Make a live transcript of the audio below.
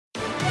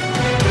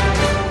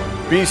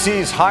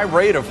BC's high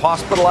rate of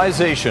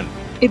hospitalization.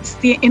 It's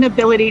the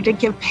inability to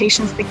give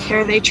patients the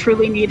care they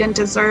truly need and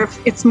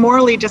deserve. It's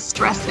morally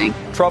distressing.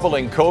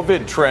 Troubling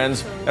COVID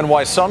trends and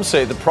why some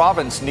say the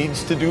province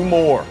needs to do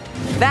more.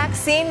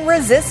 Vaccine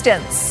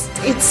resistance.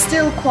 It's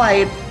still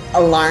quite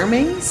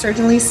alarming,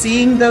 certainly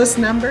seeing those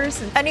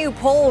numbers. A new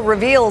poll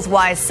reveals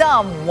why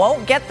some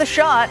won't get the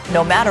shot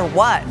no matter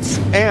what.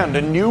 And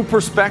a new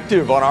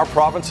perspective on our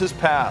province's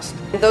past.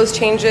 Those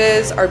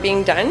changes are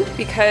being done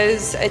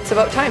because it's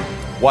about time.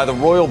 Why the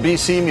Royal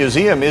BC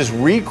Museum is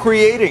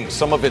recreating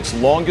some of its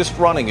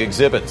longest-running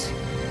exhibits.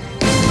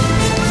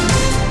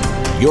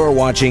 You're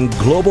watching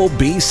Global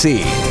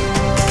BC.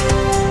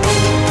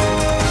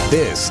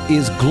 This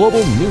is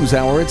Global News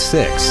Hour at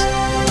 6.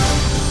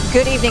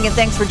 Good evening and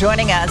thanks for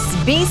joining us.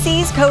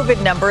 BC's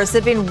COVID numbers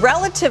have been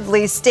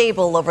relatively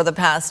stable over the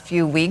past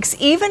few weeks,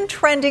 even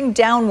trending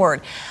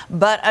downward.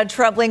 But a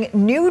troubling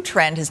new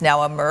trend has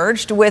now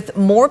emerged, with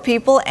more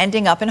people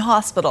ending up in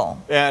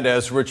hospital. And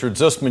as Richard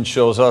Zussman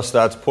shows us,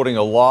 that's putting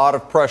a lot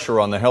of pressure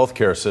on the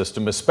healthcare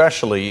system,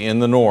 especially in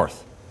the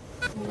north.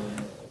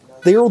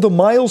 They are the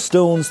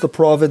milestones the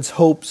province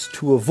hopes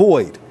to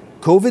avoid.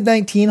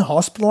 COVID-19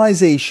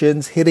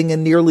 hospitalizations hitting a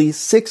nearly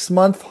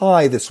 6-month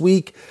high this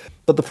week.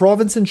 But the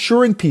province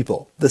ensuring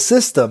people the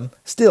system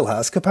still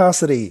has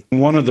capacity.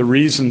 One of the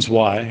reasons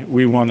why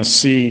we want to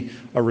see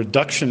a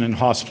reduction in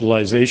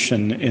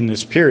hospitalization in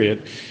this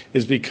period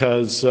is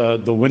because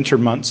the winter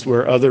months,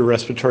 where other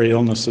respiratory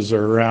illnesses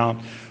are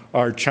around,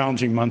 are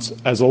challenging months,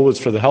 as always,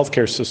 for the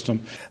healthcare system.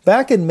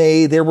 Back in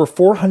May, there were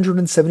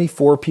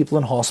 474 people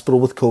in hospital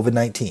with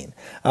COVID-19.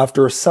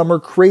 After a summer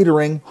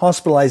cratering,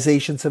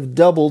 hospitalizations have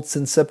doubled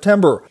since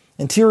September.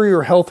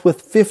 Interior Health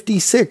with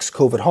 56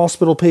 COVID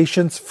hospital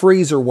patients,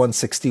 Fraser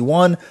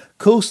 161,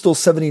 Coastal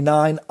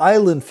 79,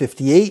 Island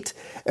 58,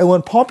 and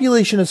when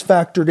population is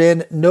factored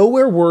in,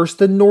 nowhere worse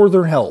than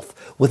Northern Health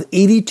with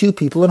 82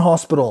 people in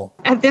hospital.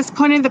 At this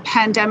point in the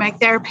pandemic,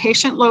 their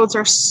patient loads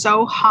are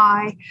so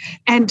high,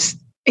 and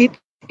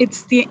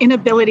it's the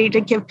inability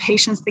to give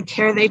patients the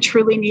care they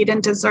truly need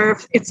and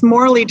deserve. It's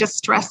morally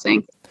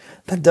distressing.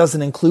 That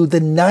doesn't include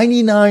the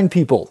 99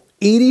 people,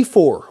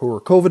 84 who are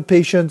COVID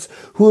patients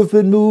who have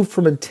been moved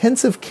from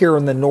intensive care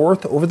in the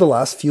north over the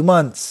last few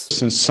months.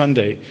 Since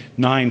Sunday,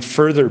 9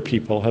 further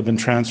people have been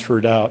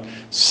transferred out,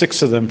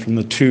 6 of them from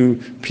the 2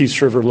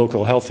 Peace River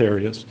local health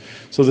areas.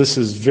 So this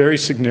is very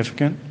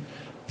significant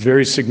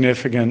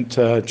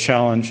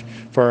challenge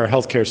for our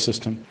healthcare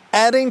system.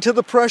 Adding to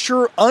the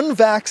pressure,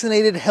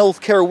 unvaccinated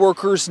healthcare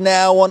workers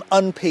now on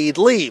unpaid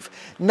leave.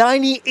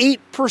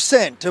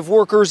 98% of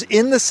workers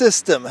in the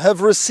system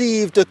have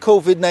received a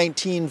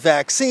COVID-19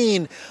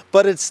 vaccine,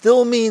 but it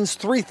still means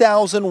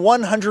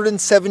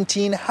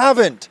 3,117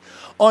 haven't.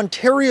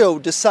 Ontario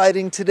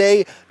deciding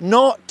today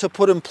not to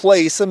put in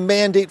place a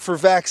mandate for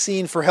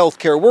vaccine for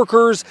healthcare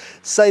workers,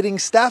 citing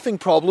staffing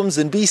problems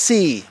in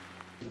BC.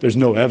 There's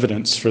no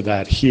evidence for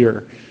that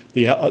here.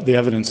 The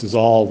evidence is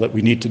all that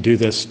we need to do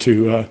this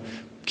to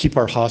keep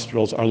our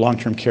hospitals, our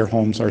long-term care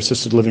homes, our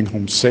assisted living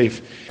homes safe.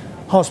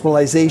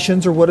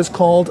 Hospitalizations are what is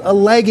called a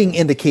lagging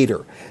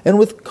indicator. And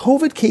with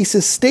COVID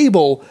cases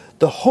stable,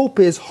 the hope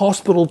is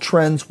hospital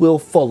trends will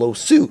follow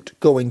suit,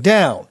 going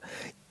down.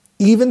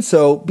 Even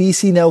so,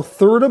 BC now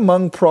third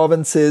among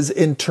provinces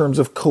in terms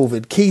of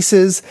COVID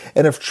cases,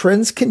 and if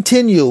trends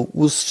continue,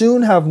 we'll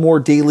soon have more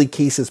daily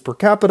cases per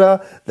capita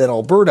than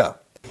Alberta.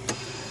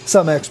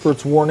 Some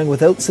experts warning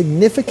without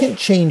significant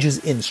changes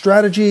in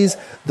strategies,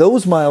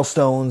 those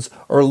milestones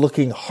are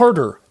looking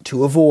harder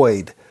to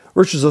avoid.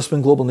 Richard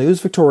Zussman, Global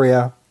News,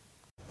 Victoria.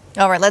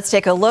 All right, let's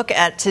take a look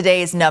at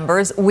today's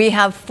numbers. We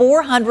have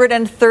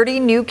 430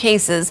 new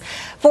cases,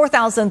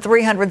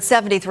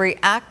 4,373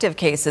 active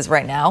cases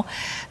right now.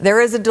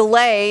 There is a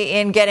delay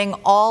in getting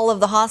all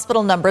of the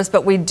hospital numbers,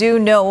 but we do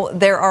know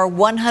there are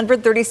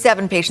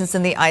 137 patients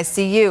in the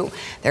ICU.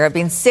 There have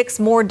been 6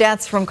 more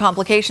deaths from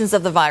complications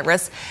of the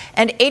virus,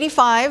 and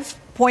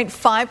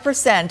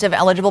 85.5% of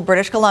eligible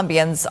British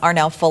Columbians are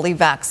now fully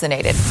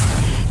vaccinated.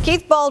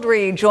 Keith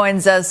Baldry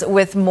joins us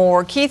with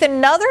more. Keith,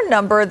 another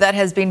number that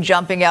has been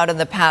jumping out in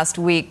the past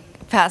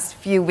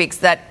few weeks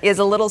that is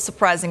a little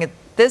surprising at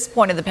this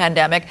point in the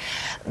pandemic.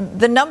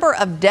 The number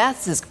of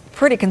deaths is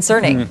pretty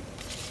concerning. Mm-hmm.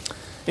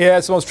 Yeah,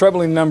 it's the most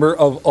troubling number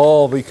of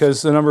all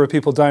because the number of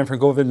people dying from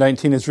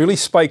COVID-19 has really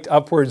spiked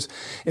upwards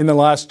in the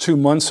last 2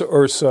 months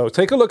or so.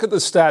 Take a look at the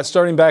stats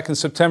starting back in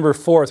September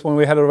 4th when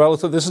we had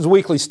this is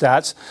weekly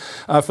stats,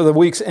 for the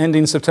weeks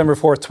ending September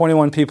 4th,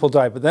 21 people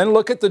died. But then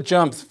look at the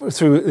jump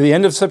through the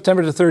end of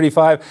September to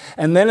 35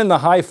 and then in the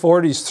high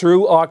 40s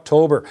through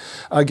October.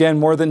 Again,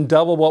 more than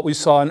double what we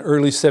saw in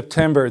early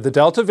September. The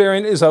Delta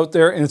variant is out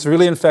there and it's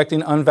really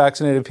infecting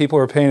unvaccinated people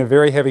who are paying a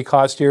very heavy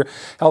cost here.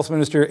 Health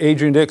Minister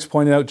Adrian Dix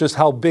pointed out just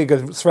how big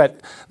a threat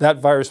that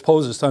virus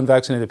poses to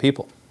unvaccinated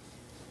people.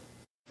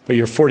 But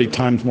you're 40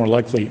 times more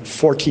likely,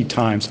 40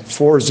 times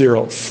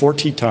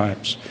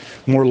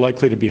more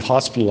likely to be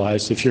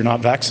hospitalized if you're not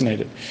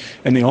vaccinated.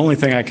 And the only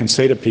thing I can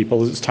say to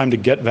people is it's time to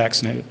get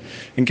vaccinated.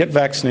 And get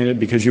vaccinated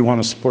because you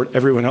want to support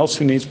everyone else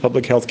who needs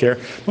public health care,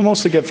 but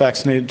mostly get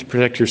vaccinated to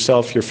protect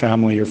yourself, your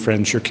family, your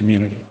friends, your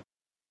community.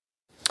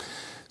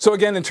 So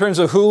again, in terms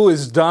of who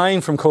is dying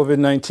from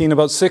COVID-19,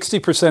 about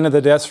 60% of the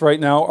deaths right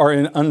now are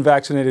in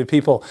unvaccinated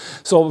people.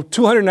 So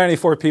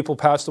 294 people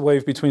passed away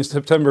between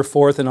September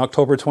 4th and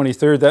October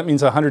 23rd. That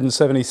means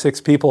 176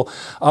 people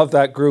of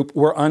that group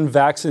were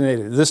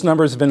unvaccinated. This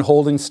number has been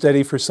holding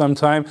steady for some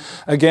time.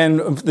 Again,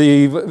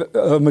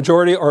 the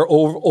majority are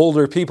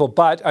older people,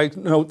 but I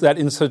note that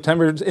in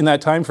September, in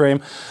that time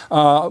frame,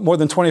 more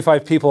than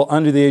 25 people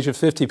under the age of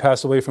 50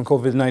 passed away from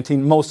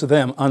COVID-19, most of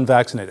them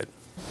unvaccinated.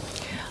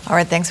 All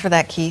right, thanks for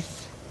that,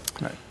 Keith.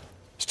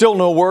 Still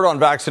no word on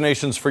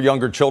vaccinations for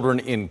younger children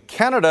in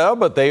Canada,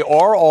 but they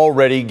are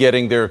already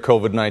getting their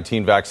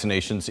COVID-19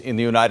 vaccinations in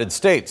the United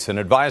States. An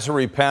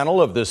advisory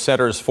panel of the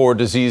Centers for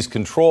Disease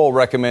Control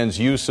recommends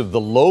use of the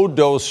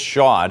low-dose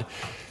shot.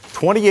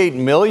 28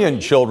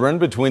 million children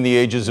between the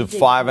ages of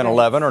 5 and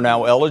 11 are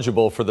now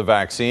eligible for the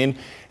vaccine,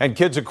 and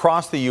kids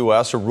across the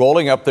U.S. are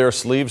rolling up their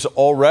sleeves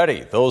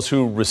already. Those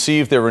who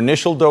received their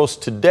initial dose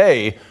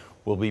today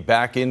will be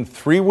back in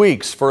 3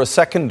 weeks for a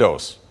second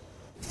dose.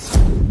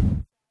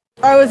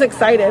 I was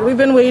excited. We've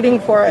been waiting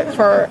for it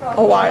for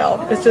a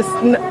while. It's just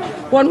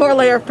one more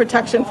layer of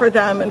protection for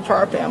them and for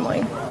our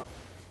family.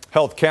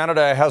 Health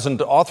Canada hasn't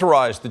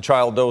authorized the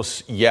child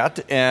dose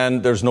yet,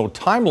 and there's no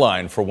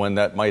timeline for when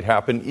that might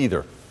happen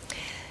either.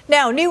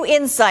 Now, new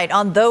insight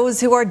on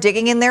those who are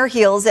digging in their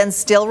heels and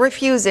still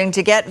refusing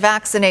to get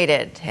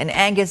vaccinated. An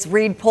Angus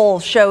Reid poll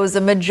shows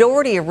a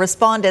majority of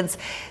respondents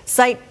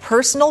cite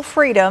personal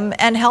freedom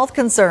and health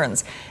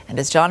concerns. And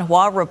as John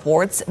Hua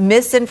reports,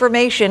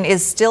 misinformation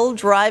is still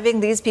driving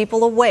these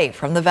people away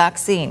from the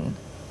vaccine.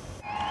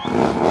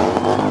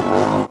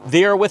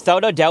 They are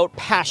without a doubt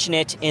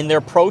passionate in their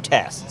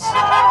protests.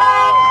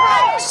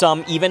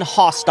 Some even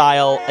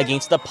hostile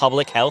against the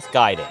public health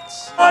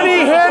guidance.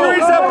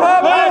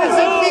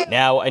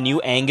 Now, a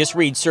new Angus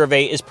Reid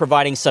survey is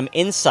providing some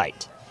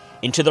insight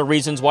into the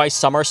reasons why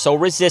some are so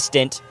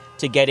resistant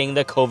to getting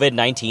the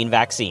COVID-19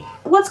 vaccine.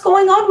 What's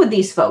going on with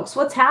these folks?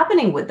 What's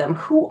happening with them?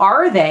 Who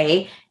are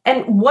they?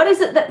 And what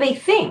is it that they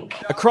think?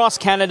 Across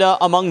Canada,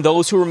 among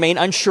those who remain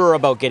unsure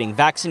about getting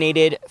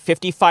vaccinated,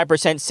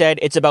 55% said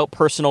it's about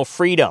personal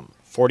freedom.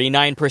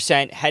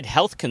 49% had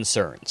health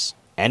concerns.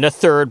 And a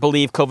third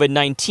believe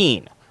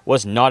COVID-19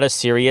 was not a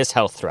serious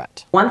health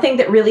threat. One thing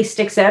that really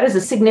sticks out as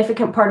a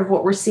significant part of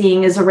what we're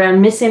seeing is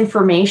around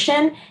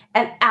misinformation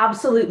and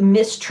absolute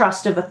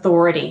mistrust of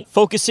authority.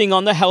 Focusing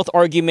on the health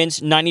arguments,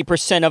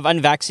 90% of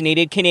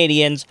unvaccinated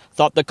Canadians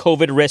thought the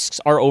COVID risks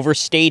are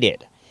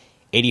overstated.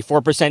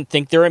 84%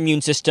 think their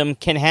immune system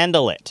can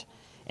handle it.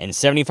 And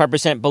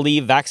 75%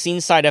 believe vaccine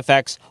side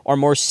effects are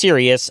more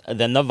serious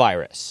than the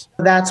virus.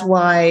 That's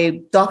why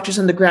doctors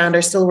on the ground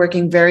are still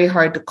working very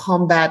hard to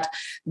combat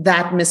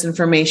that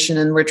misinformation.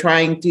 And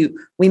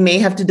we may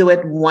have to do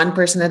it one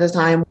person at a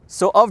time.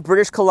 So of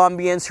British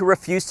Columbians who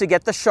refuse to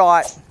get the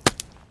shot,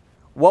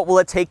 what will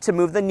it take to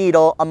move the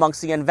needle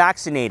amongst the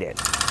unvaccinated?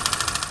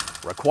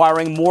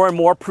 Requiring more and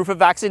more proof of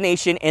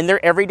vaccination in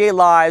their everyday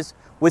lives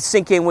would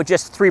sink in with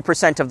just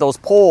 3% of those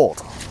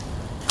polled.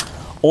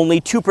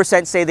 Only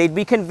 2% say they'd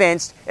be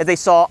convinced if they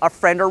saw a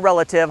friend or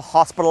relative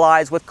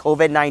hospitalized with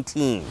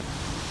COVID-19.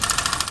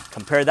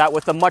 Compare that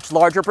with the much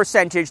larger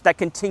percentage that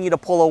continue to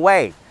pull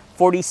away.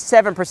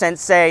 47%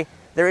 say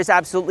there is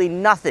absolutely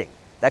nothing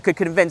that could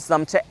convince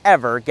them to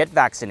ever get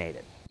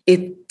vaccinated.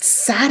 It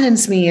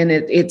saddens me, and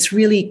it's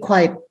really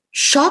quite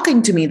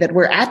shocking to me that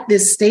we're at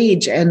this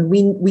stage and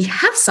we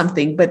have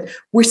something, but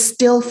we're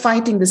still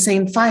fighting the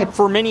same fight.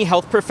 For many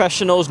health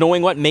professionals,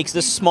 knowing what makes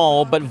this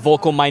small but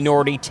vocal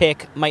minority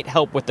tick might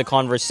help with the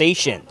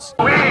conversations.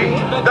 We,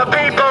 the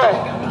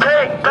people,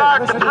 take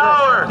back the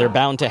power. They're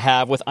bound to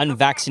have with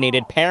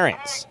unvaccinated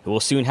parents who will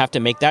soon have to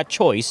make that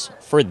choice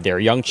for their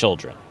young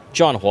children.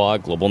 John Hua,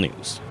 Global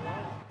News.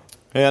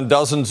 And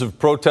dozens of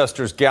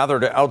protesters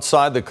gathered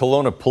outside the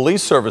Kelowna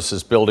Police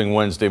Services building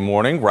Wednesday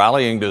morning,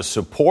 rallying to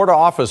support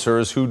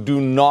officers who do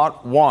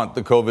not want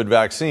the COVID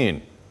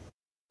vaccine.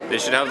 They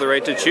should have the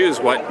right to choose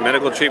what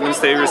medical treatments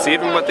they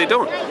receive and what they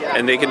don't.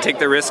 And they can take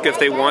the risk if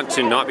they want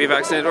to not be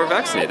vaccinated or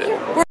vaccinated.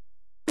 We're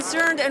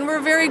concerned, and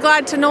we're very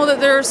glad to know that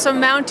there are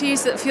some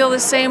Mounties that feel the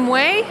same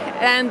way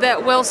and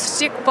that will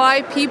stick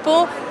by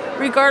people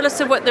regardless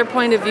of what their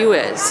point of view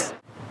is.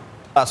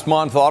 Last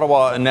month,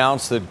 Ottawa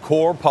announced that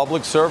core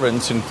public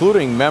servants,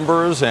 including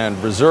members and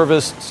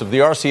reservists of the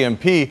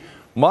RCMP,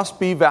 must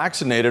be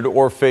vaccinated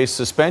or face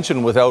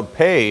suspension without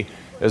pay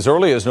as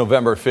early as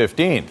November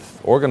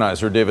 15th.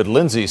 Organizer David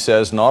Lindsay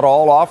says not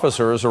all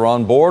officers are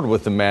on board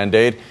with the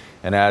mandate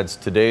and adds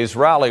today's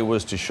rally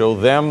was to show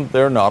them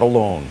they're not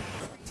alone.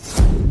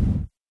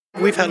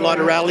 We've had a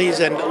lot of rallies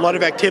and a lot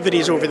of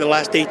activities over the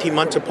last 18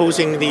 months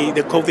opposing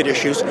the COVID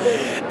issues,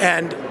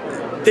 and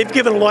they've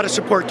given a lot of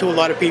support to a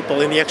lot of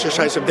people in the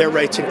exercise of their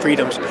rights and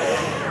freedoms.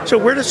 So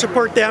we're to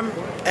support them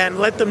and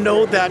let them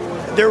know that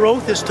their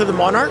oath is to the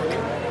monarch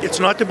It's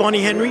not to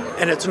Bonnie Henry,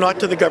 and it's not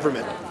to the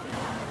government.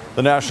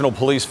 The National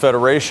Police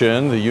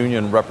Federation, the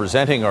union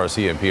representing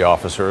RCMP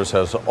officers,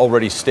 has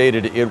already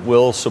stated it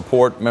will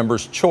support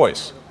members'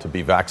 choice to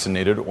be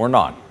vaccinated or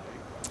not.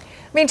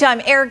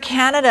 Meantime, Air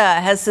Canada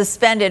has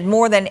suspended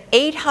more than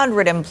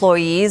 800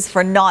 employees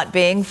for not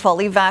being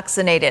fully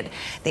vaccinated.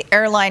 The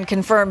airline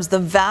confirms the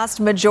vast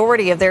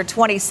majority of their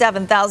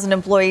 27,000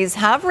 employees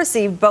have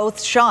received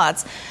both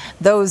shots.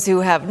 Those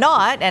who have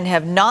not and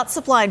have not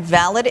supplied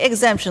valid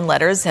exemption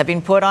letters have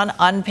been put on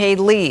unpaid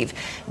leave.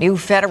 New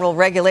federal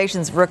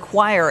regulations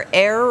require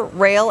air,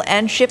 rail,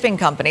 and shipping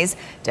companies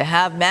to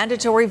have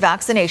mandatory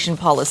vaccination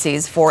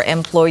policies for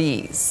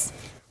employees.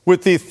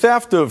 With the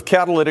theft of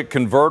catalytic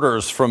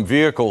converters from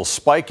vehicles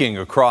spiking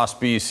across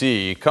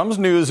BC, comes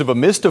news of a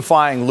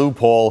mystifying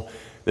loophole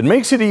that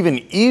makes it even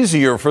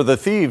easier for the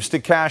thieves to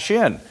cash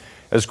in.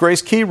 As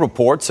Grace Key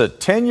reports, a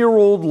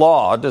 10-year-old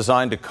law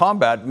designed to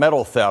combat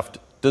metal theft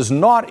does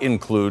not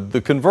include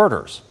the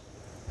converters.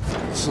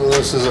 So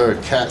this is our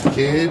cat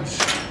cage.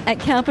 At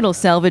Capital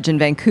Salvage in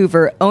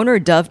Vancouver, owner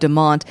Dove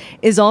Demont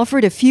is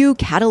offered a few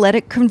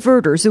catalytic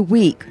converters a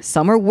week.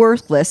 Some are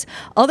worthless,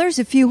 others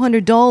a few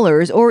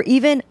 $100s or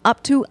even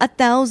up to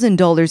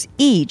 $1,000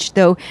 each,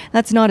 though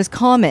that's not as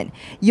common.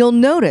 You'll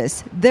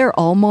notice they're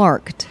all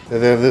marked.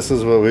 And then this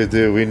is what we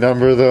do. We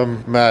number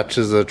them,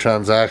 matches a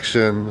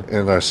transaction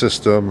in our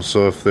system,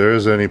 so if there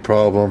is any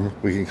problem,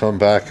 we can come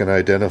back and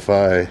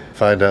identify,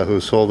 find out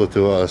who sold it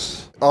to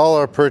us. All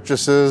our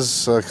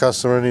purchases, a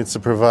customer needs to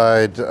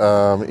provide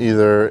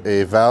either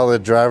a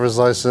valid driver's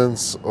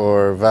license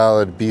or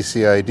valid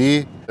BC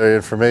ID. Their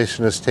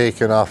information is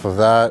taken off of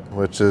that,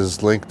 which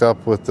is linked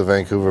up with the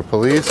Vancouver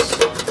Police.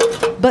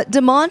 But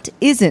Demont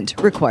isn't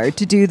required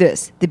to do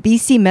this. The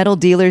BC Metal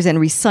Dealers and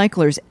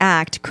Recyclers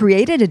Act,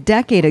 created a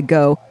decade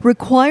ago,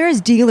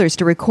 requires dealers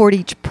to record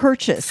each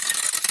purchase.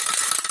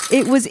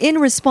 It was in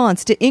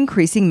response to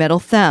increasing metal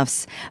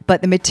thefts,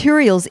 but the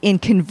materials in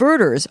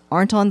converters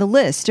aren't on the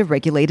list of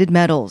regulated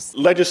metals.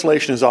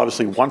 Legislation is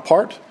obviously one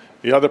part.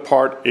 The other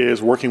part is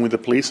working with the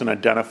police and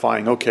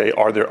identifying, okay,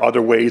 are there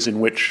other ways in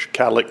which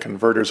catalytic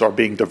converters are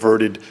being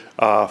diverted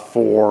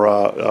for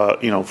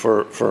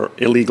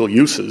illegal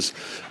uses,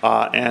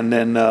 and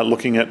then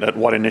looking at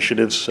what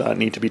initiatives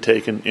need to be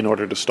taken in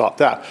order to stop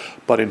that.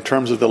 But in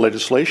terms of the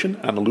legislation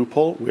and the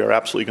loophole, we are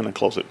absolutely going to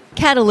close it.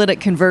 Catalytic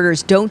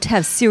converters don't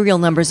have serial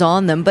numbers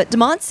on them, but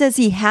Demont says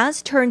he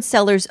has turned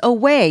sellers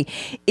away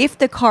if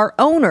the car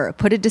owner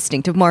put a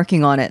distinctive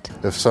marking on it.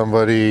 If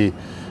somebody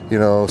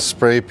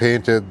spray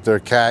painted their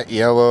cat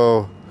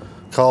yellow,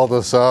 called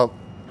us up,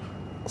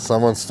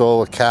 someone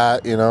stole a cat,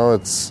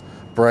 it's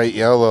bright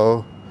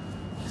yellow.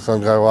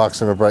 Some guy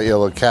walks in a bright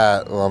yellow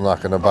cat, well, I'm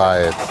not going to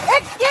buy it.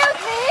 Excuse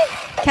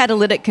me!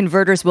 Catalytic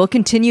converters will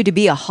continue to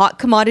be a hot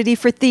commodity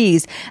for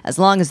thieves as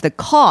long as the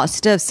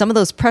cost of some of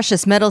those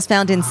precious metals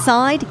found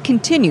inside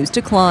continues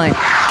to climb.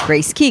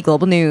 Grace Key,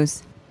 Global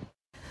News.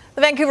 The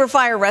Vancouver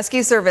Fire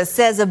Rescue Service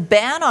says a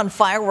ban on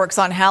fireworks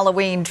on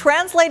Halloween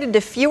translated to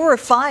fewer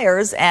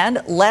fires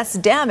and less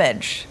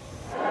damage.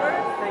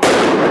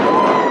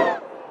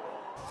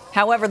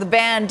 However, the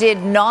ban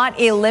did not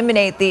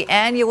eliminate the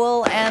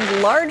annual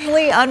and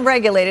largely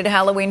unregulated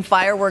Halloween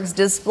fireworks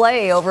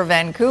display over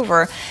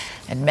Vancouver,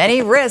 and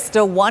many risked a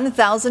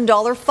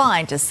 $1,000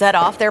 fine to set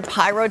off their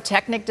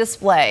pyrotechnic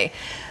display.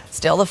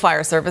 Still, the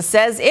fire service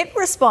says it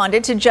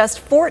responded to just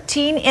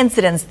 14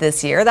 incidents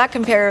this year.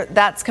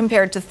 That's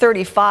compared to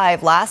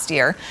 35 last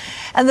year.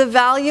 And the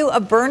value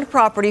of burned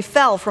property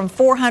fell from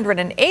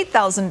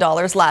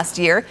 $408,000 last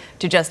year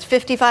to just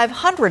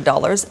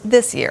 $5,500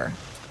 this year.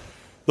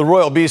 The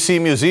Royal BC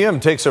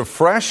Museum takes a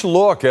fresh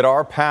look at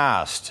our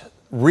past,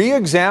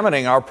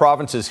 re-examining our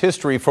province's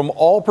history from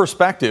all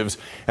perspectives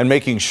and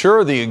making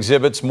sure the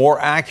exhibits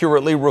more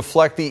accurately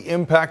reflect the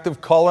impact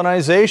of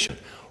colonization.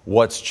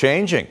 What's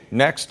changing?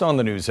 Next on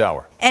the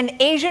NewsHour.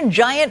 An Asian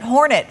giant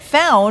hornet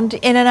found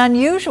in an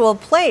unusual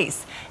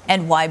place,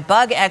 and why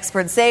bug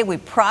experts say we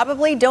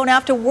probably don't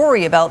have to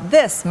worry about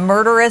this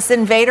murderous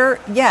invader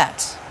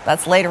yet.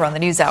 That's later on the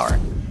NewsHour.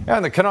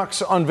 And the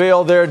Canucks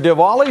unveil their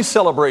Diwali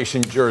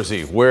celebration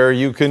jersey, where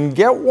you can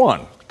get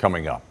one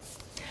coming up.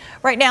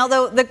 Right now,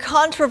 though, the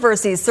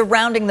controversy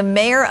surrounding the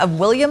mayor of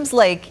Williams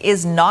Lake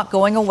is not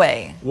going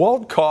away.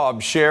 Walt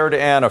Cobb shared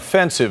an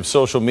offensive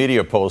social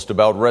media post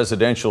about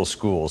residential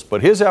schools,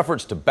 but his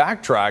efforts to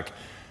backtrack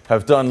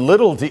have done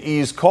little to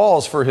ease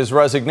calls for his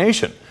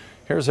resignation.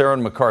 Here's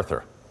Aaron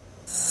MacArthur.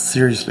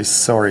 Seriously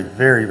sorry,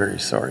 very, very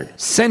sorry.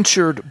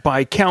 Censured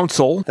by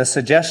council. The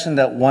suggestion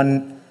that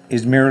one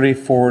is merely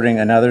forwarding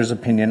another's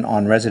opinion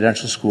on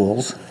residential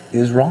schools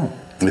is wrong.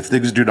 If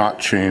things do not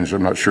change,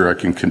 I'm not sure I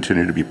can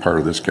continue to be part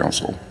of this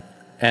council.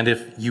 And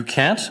if you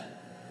can't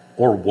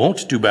or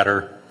won't do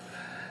better,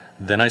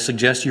 then I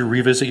suggest you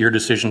revisit your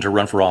decision to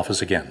run for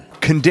office again.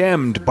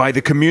 Condemned by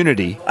the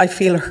community. I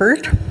feel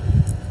hurt.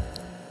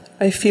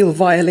 I feel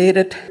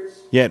violated.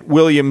 Yet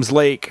Williams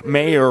Lake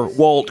Mayor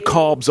Walt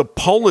Cobb's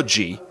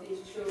apology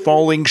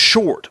falling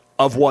short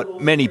of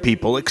what many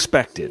people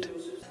expected.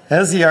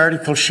 As the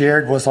article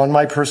shared was on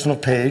my personal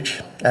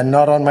page, and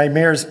not on my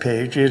mayor's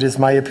page. It is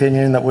my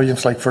opinion that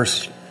Williams Lake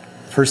First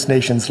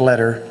Nations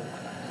letter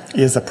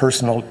is a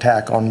personal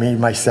attack on me,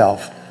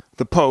 myself.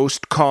 The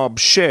post Cobb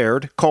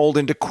shared called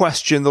into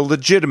question the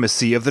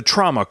legitimacy of the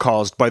trauma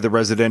caused by the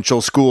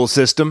residential school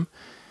system.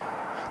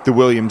 The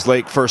Williams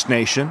Lake First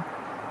Nation,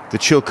 the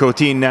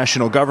Chilcotin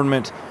National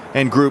Government,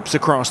 and groups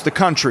across the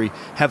country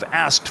have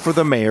asked for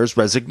the mayor's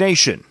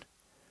resignation.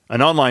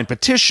 An online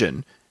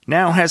petition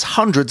now has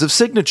hundreds of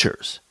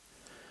signatures.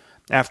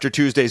 After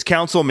Tuesday's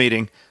council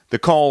meeting, the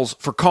calls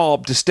for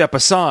Cobb to step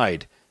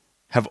aside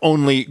have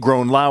only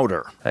grown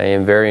louder. I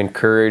am very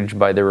encouraged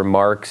by the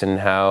remarks and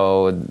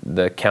how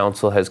the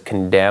council has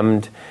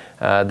condemned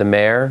the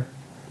mayor.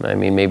 I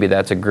mean, maybe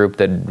that's a group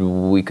that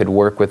we could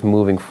work with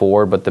moving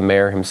forward, but the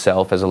mayor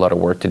himself has a lot of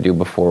work to do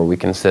before we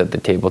can sit at the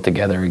table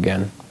together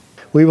again.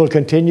 We will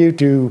continue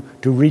to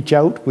reach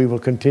out. We will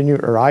continue,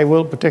 or I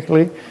will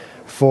particularly,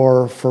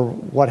 for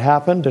what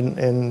happened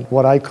and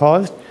what I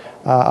caused.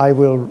 I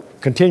will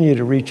continue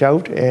to reach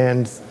out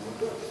and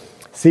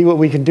see what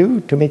we can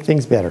do to make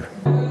things better.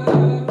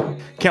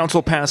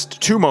 Council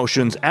passed 2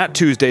 motions at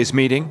Tuesday's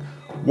meeting,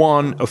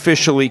 one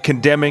officially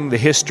condemning the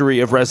history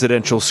of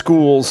residential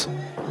schools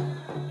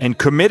and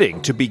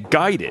committing to be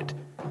guided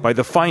by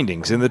the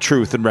findings in the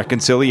Truth and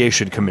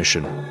Reconciliation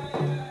Commission.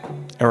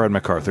 Aaron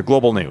MacArthur,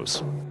 Global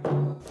News.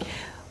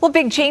 Well,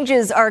 big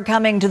changes are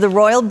coming to the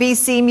Royal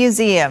BC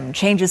Museum.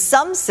 Changes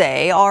some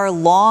say are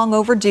long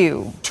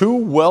overdue. 2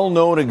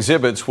 well-known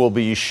exhibits will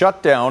be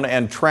shut down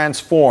and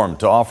transformed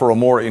to offer a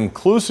more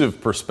inclusive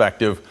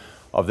perspective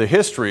of the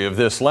history of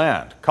this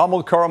land.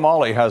 Kamal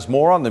Karamali has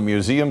more on the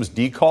museum's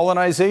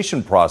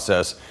decolonization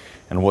process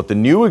and what the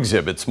new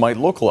exhibits might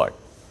look like.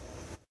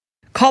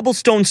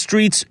 Cobblestone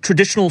streets,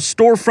 traditional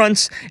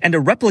storefronts, and a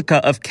replica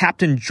of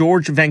Captain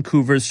George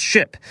Vancouver's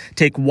ship.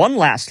 Take one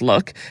last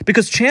look,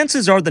 because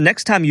chances are the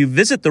next time you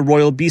visit the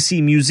Royal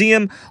BC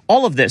Museum,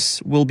 all of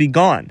this will be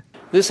gone.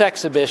 This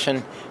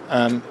exhibition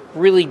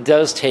really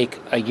does take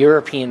a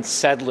European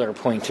settler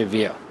point of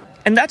view.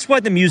 And that's why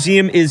the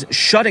museum is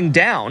shutting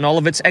down all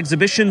of its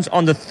exhibitions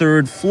on the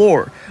 3rd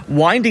floor,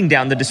 winding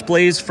down the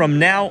displays from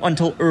now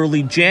until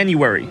early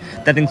January.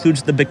 That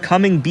includes the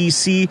Becoming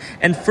BC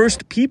and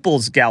First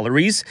Peoples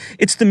galleries.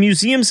 It's the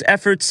museum's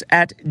efforts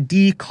at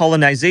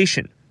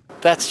decolonization.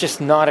 That's just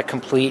not a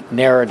complete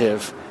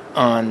narrative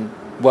on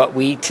what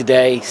we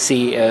today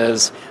see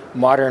as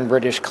modern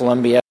British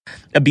Columbia.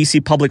 A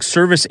BC Public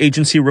Service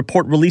Agency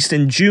report released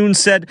in June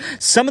said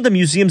some of the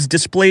museum's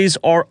displays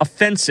are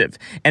offensive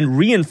and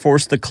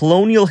reinforce the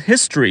colonial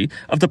history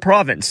of the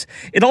province.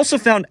 It also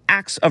found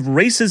acts of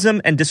racism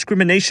and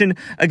discrimination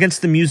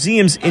against the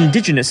museum's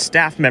Indigenous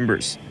staff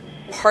members.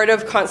 Part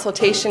of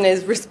consultation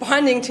is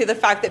responding to the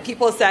fact that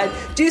people said,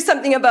 do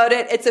something about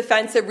it, it's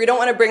offensive, we don't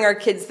want to bring our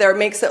kids there, it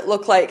makes it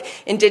look like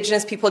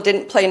Indigenous people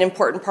didn't play an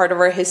important part of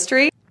our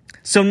history.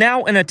 So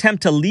now an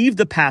attempt to leave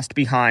the past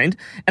behind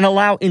and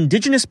allow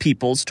Indigenous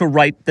peoples to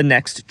write the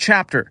next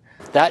chapter.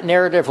 That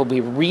narrative will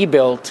be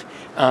rebuilt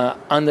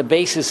on the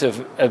basis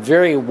of a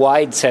very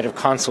wide set of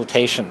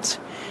consultations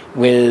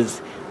with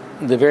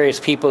the various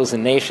peoples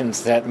and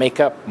nations that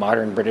make up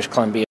modern British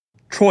Columbia.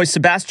 Troy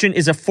Sebastian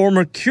is a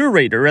former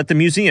curator at the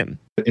museum.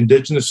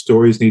 Indigenous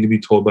stories need to be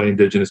told by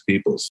Indigenous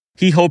peoples.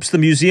 He hopes the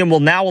museum will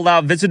now allow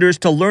visitors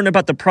to learn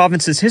about the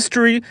province's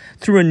history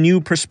through a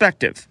new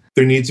perspective.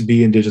 There needs to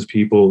be Indigenous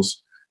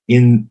peoples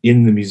in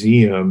the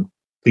museum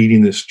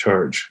leading this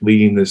charge,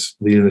 leading this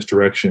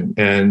direction.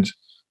 And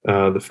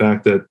the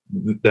fact that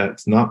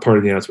that's not part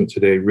of the announcement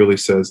today really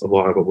says a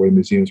lot about where the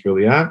museum's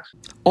really at.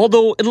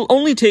 Although it'll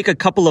only take a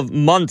couple of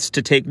months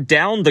to take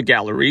down the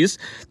galleries,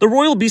 the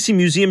Royal BC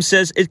Museum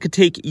says it could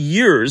take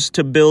years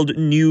to build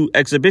new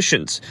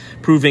exhibitions,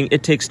 proving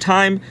it takes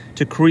time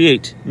to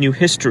create new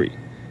history.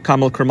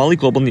 Kamal Karamali,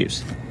 Global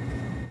News.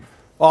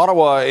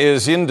 Ottawa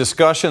is in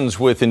discussions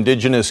with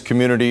Indigenous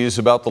communities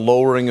about the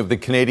lowering of the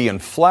Canadian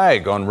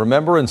flag on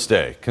Remembrance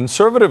Day.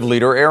 Conservative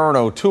leader Aaron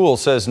O'Toole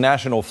says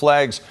national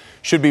flags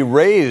should be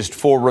raised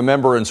for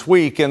Remembrance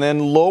Week and then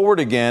lowered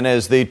again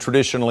as they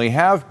traditionally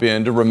have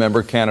been to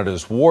remember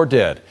Canada's war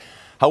dead.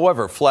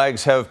 However,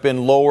 flags have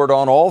been lowered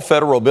on all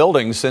federal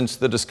buildings since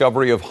the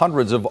discovery of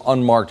hundreds of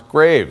unmarked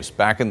graves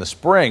back in the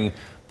spring,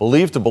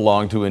 believed to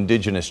belong to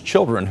Indigenous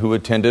children who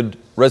attended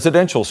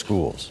residential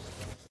schools.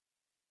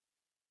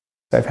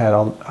 I've had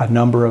a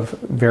number of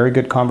very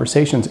good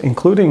conversations,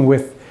 including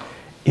with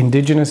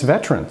Indigenous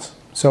veterans.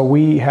 So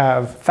we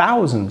have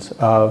thousands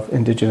of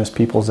Indigenous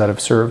peoples that have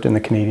served in the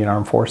Canadian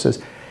Armed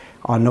Forces.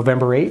 On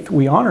November 8th,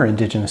 we honor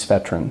Indigenous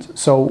veterans.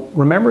 So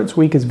Remembrance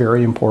Week is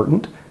very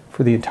important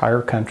for the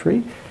entire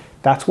country.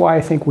 That's why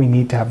I think we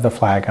need to have the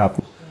flag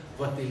up.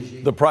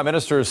 The Prime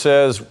Minister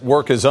says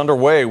work is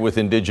underway with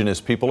Indigenous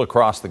people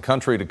across the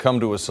country to come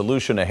to a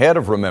solution ahead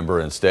of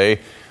Remembrance Day,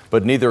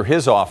 but neither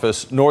his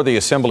office nor the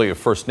Assembly of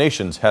First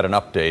Nations had an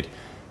update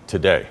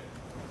today.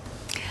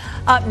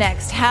 Up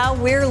next, how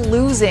we're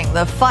losing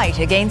the fight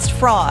against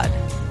fraud.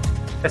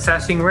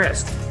 Assessing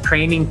risk,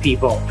 training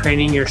people,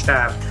 training your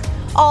staff.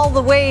 All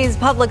the ways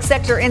public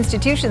sector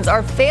institutions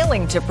are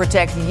failing to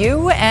protect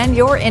you and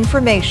your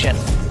information.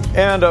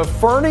 And a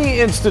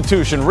Fernie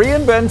institution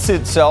reinvents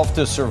itself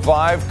to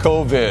survive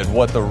COVID.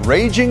 What the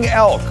Raging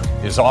Elk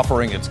is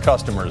offering its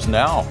customers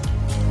now.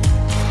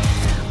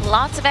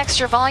 Lots of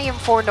extra volume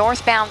for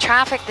northbound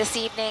traffic this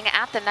evening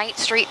at the Knight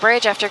Street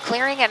Bridge after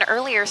clearing an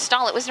earlier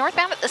stall. It was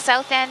northbound at the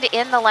south end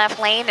in the left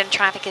lane, and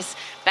traffic is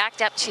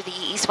backed up to the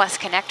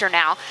east-west connector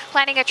now.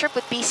 Planning a trip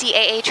with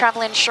BCAA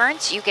Travel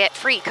Insurance, you get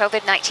free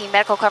COVID-19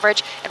 medical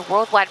coverage and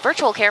worldwide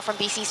virtual care from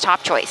BC's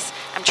Top Choice.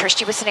 I'm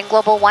Trish Jewison in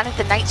Global One at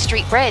the Knight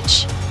Street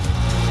Bridge.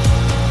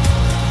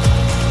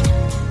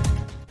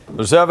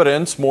 There's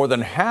evidence more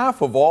than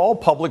half of all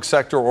public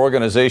sector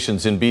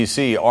organizations in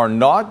BC are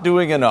not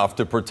doing enough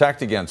to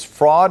protect against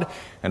fraud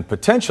and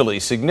potentially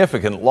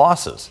significant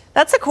losses.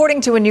 That's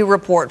according to a new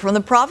report from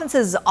the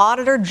province's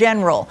Auditor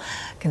General.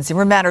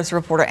 Consumer Matters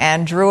reporter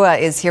Anne Drua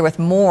is here with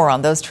more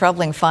on those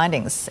troubling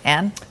findings.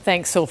 Anne?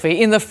 Thanks,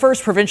 Sophie. In the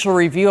first provincial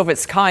review of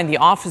its kind, the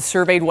office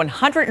surveyed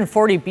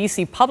 140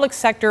 BC public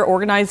sector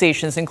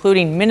organizations,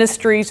 including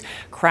ministries,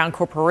 crown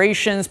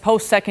corporations,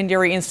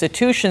 post-secondary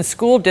institutions,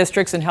 school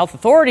districts, and health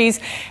authorities.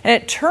 And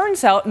it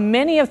turns out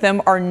many of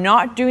them are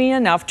not doing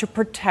enough to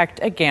protect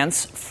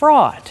against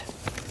fraud.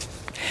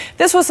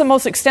 This was the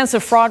most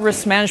extensive fraud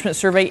risk management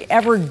survey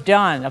ever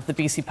done of the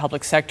BC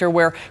public sector,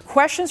 where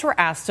questions were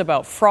asked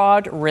about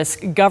fraud,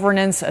 risk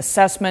governance,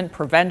 assessment,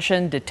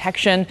 prevention,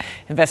 detection,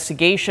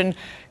 investigation,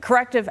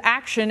 corrective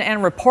action,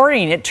 and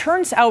reporting. It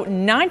turns out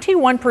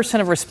 91%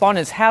 of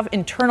respondents have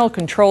internal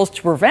controls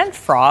to prevent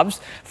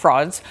frauds,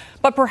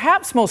 but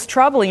perhaps most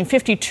troubling,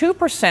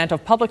 52%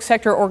 of public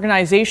sector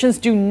organizations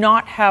do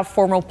not have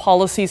formal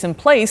policies in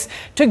place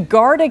to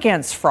guard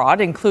against fraud,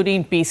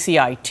 including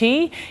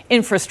BCIT,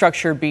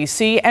 Infrastructure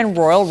BC, and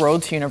Royal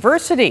Roads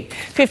University.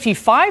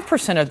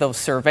 55% of those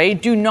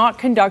surveyed do not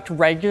conduct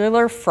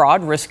regular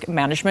fraud risk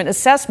management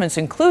assessments,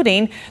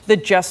 including the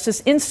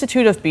Justice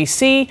Institute of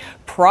BC,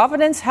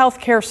 Providence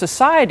Healthcare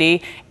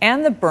Society,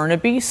 and the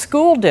Burnaby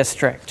School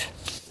District.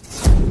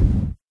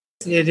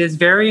 It is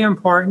very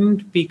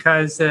important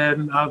because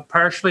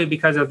partially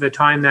because of the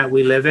time that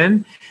we live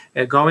in,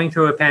 going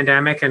through a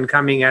pandemic and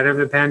coming out of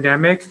the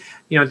pandemic.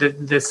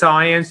 The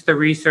science, the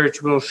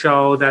research will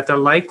show that the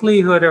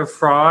likelihood of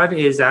fraud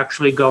is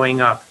actually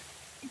going up.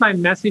 My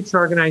message to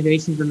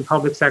organizations in the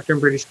public sector in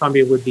British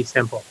Columbia would be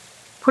simple.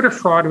 Put a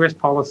fraud risk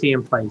policy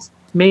in place.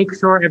 Make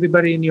sure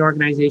everybody in the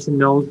organization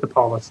knows the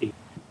policy.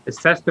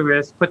 Assess the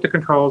risk, put the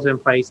controls in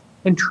place,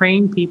 and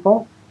train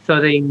people so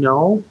they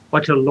know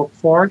what to look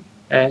for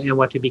and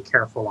what to be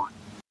careful on.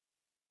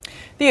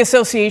 The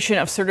Association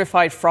of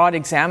Certified Fraud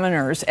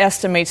Examiners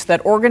estimates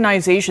that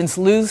organizations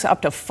lose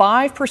up to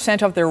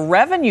 5% of their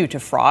revenue to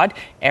fraud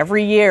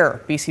every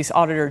year. BC's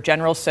Auditor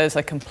General says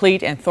a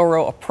complete and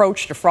thorough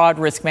approach to fraud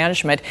risk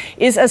management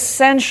is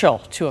essential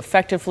to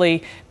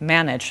effectively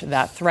manage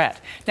that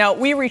threat. Now,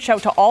 we reached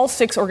out to all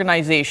 6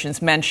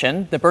 organizations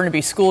mentioned. The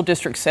Burnaby School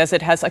District says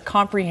it has a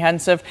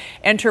comprehensive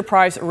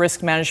enterprise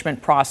risk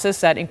management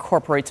process that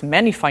incorporates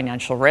many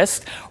financial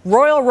risks.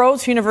 Royal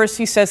Roads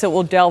University says it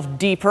will delve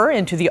deeper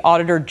into the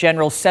Auditor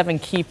General's 7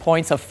 key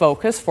points of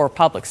focus for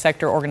public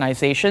sector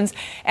organizations.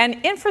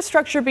 And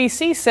Infrastructure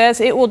BC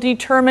says it will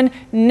determine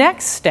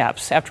next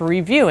steps after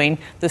reviewing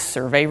the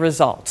survey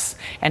results.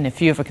 And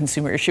if you have a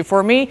consumer issue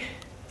for me,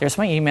 there's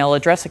my email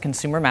address at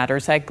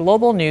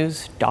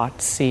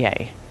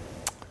consumermatters@globalnews.ca.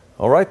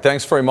 All right,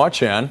 thanks very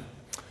much, Ann.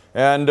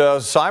 And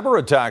cyber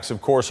attacks,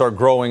 of course, are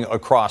growing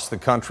across the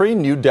country.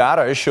 New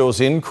data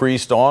shows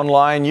increased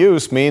online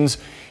use means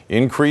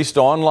increased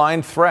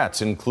online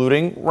threats,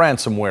 including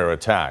ransomware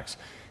attacks.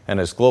 And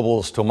as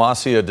Global's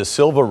Tomasia De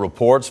Silva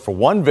reports, for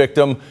one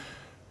victim,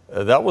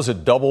 that was a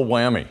double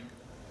whammy.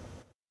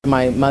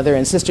 My mother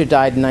and sister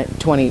died in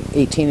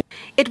 2018.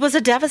 It was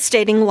a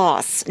devastating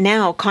loss.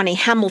 Now Connie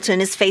Hamilton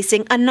is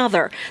facing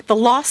another, the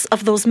loss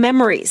of those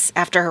memories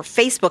after her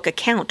Facebook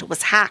account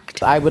was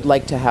hacked. I would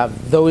like to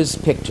have those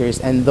pictures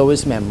and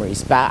those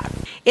memories back.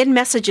 In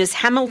messages,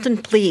 Hamilton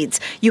pleads,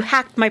 "You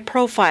hacked my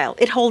profile.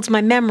 It holds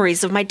my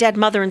memories of my dead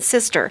mother and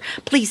sister.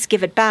 Please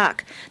give it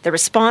back." The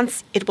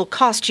response, "It will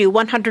cost you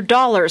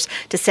 $100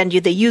 to send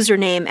you the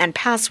username and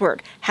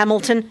password."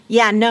 Hamilton,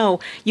 "Yeah, no,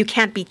 you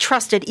can't be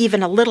trusted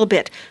even a little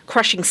bit.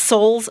 Crushing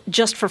souls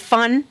just for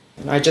fun?"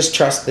 I just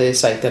trust the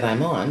site that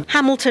I'm on.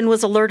 Hamilton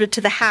was alerted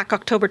to the hack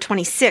October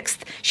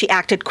 26th. She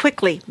acted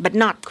quickly, but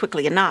not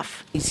quickly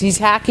enough. He's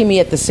hacking me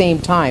at the same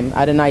time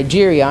out of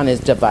Nigeria on his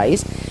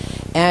device,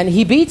 and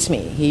he beats me.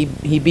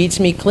 He beats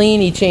me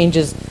clean. He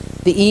changes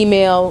the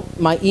email,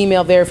 my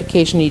email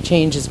verification. He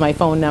changes my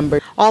phone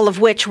number. All of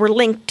which were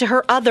linked to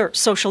her other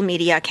social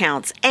media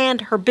accounts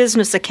and her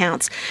business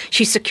accounts.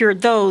 She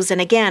secured those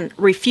and again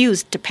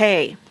refused to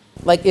pay.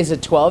 Like, is a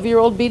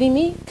 12-year-old beating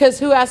me? Because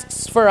who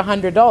asks for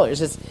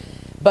 $100?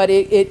 But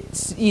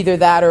it's either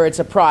that or it's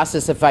a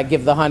process. If I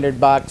give the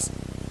 $100,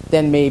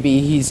 then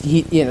maybe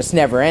it's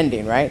never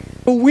ending, right?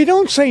 We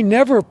don't say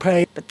never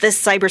pay. But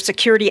this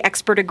cybersecurity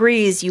expert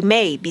agrees you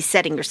may be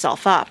setting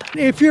yourself up.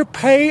 If you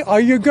pay, are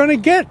you going to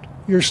get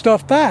your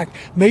stuff back?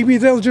 Maybe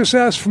they'll just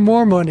ask for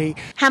more money.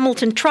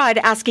 Hamilton tried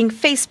asking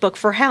Facebook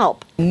for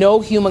help.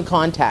 No human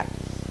contact.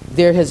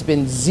 there has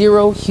been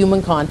zero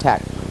human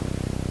contact,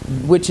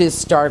 which is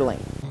startling.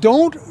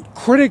 Don't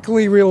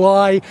critically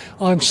rely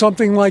on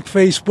something like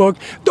Facebook.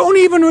 Don't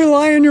even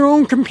rely on your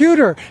own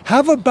computer.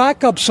 Have a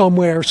backup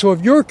somewhere. So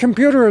if your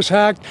computer is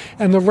hacked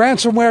and the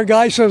ransomware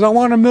guy says, I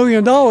want $1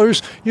 million,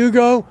 you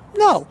go,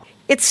 no.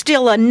 It's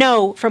still a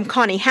no from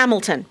Connie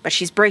Hamilton, but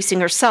she's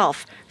bracing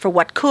herself for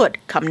what could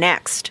come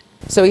next.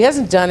 So he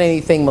hasn't done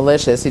anything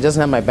malicious. He doesn't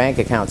have my bank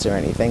accounts or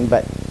anything,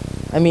 but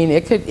I mean,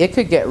 it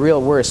could get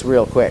real worse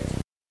real quick.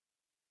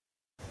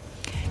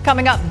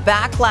 Coming up,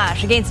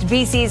 backlash against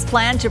BC's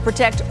plan to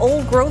protect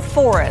old-growth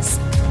forests.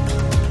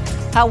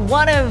 How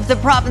one of the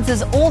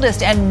province's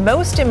oldest and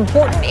most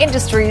important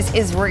industries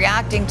is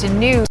reacting to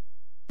news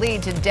that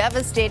lead to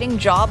devastating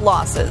job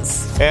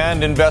losses.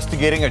 And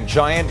investigating a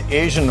giant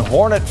Asian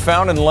hornet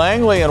found in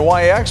Langley and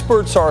why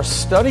experts are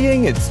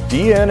studying its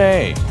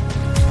DNA.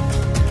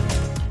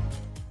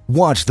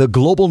 Watch the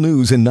Global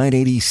News in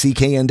 980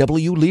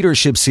 CKNW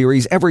Leadership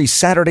Series every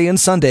Saturday and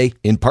Sunday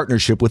in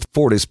partnership with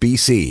Fortis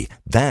BC.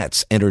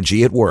 That's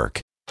Energy at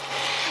Work.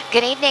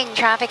 Good evening.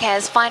 Traffic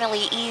has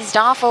finally eased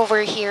off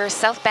over here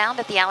southbound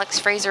at the Alex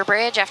Fraser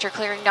Bridge after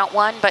clearing not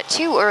one but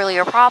two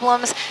earlier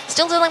problems.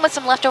 Still dealing with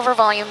some leftover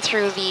volume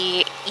through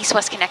the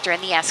east-west connector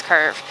and the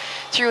S-curve.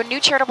 Through a new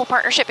charitable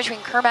partnership between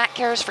Kermac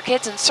Cares for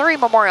Kids and Surrey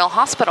Memorial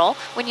Hospital,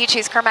 when you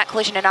choose Kermac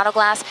Collision and Auto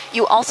Glass,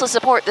 you also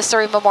support the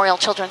Surrey Memorial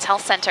Children's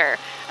Health Centre.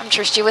 I'm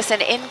Trish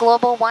Jewison in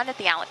Global One at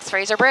the Alex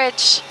Fraser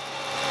Bridge.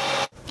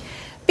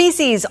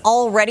 BC's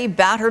already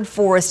battered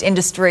forest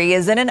industry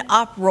is in an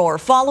uproar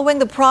following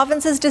the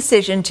province's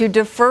decision to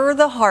defer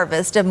the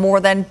harvest of more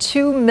than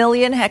 2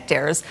 million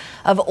hectares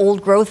of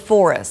old-growth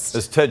forest.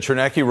 As Ted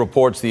Chernecki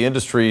reports, the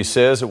industry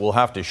says it will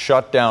have to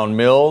shut down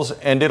mills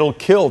and it'll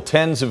kill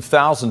tens of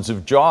thousands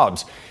of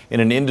jobs in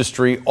an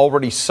industry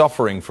already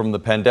suffering from the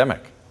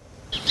pandemic.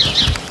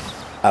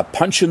 A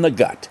punch in the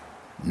gut,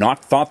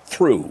 not thought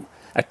through.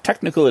 A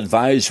technical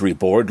advisory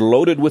board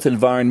loaded with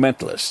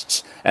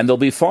environmentalists, and there'll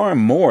be far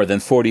more than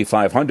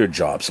 4,500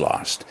 jobs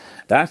lost.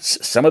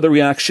 That's some of the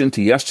reaction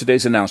to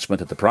yesterday's announcement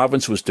that the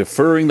province was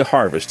deferring the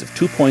harvest of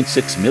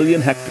 2.6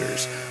 million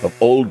hectares of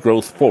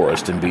old-growth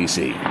forest in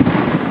BC.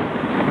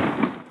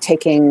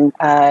 Taking,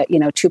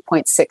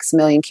 2.6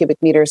 million cubic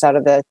meters out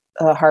of the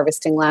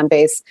harvesting land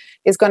base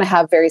is going to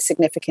have very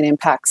significant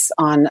impacts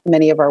on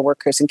many of our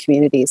workers and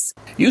communities.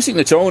 Using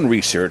its own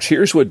research,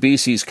 here's what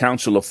BC's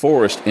Council of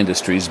Forest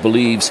Industries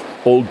believes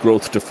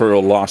old-growth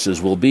deferral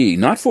losses will be.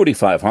 Not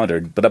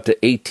 4,500, but up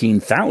to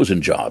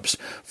 18,000 jobs,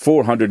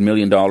 $400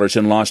 million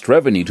in lost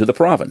revenue to the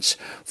province.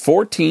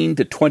 14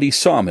 to 20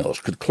 sawmills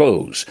could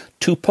close,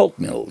 2 pulp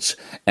mills,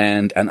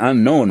 and an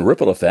unknown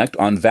ripple effect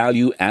on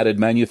value-added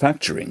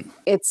manufacturing.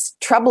 It's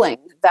troubling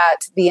that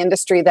the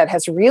industry that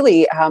has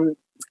really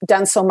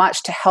done so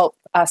much to help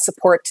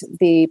support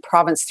the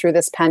province through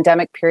this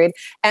pandemic period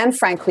and,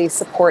 frankly,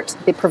 support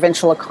the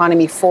provincial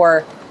economy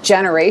for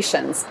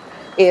generations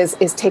is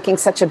taking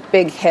such a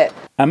big hit.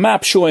 A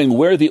map showing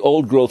where the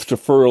old-growth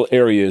deferral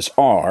areas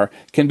are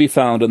can be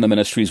found on the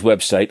ministry's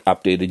website,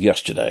 updated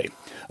yesterday.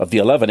 Of the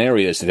 11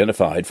 areas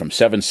identified, from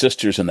Seven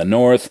Sisters in the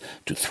north,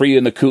 to 3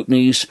 in the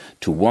Kootenays,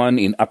 to 1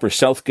 in Upper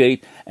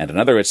Southgate, and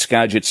another at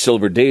Skagit's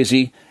Silver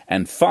Daisy,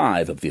 and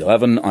 5 of the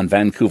 11 on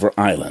Vancouver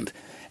Island.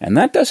 And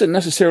that doesn't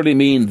necessarily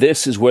mean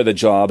this is where the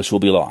jobs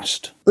will be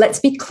lost. Let's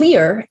be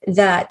clear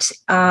that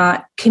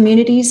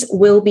communities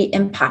will be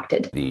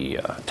impacted. The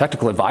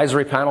technical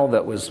advisory panel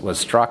that was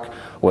struck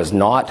was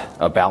not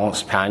a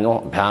balanced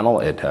panel.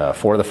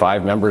 4 of the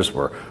 5 members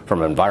were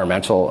from an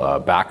environmental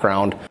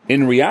background.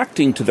 In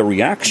reacting to the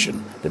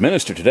reaction, the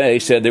minister today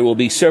said there will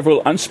be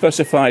several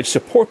unspecified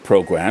support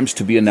programs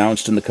to be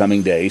announced in the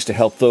coming days to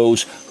help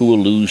those who will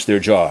lose their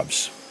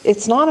jobs.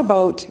 It's not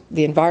about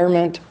the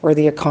environment or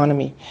the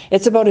economy.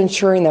 It's about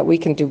ensuring that we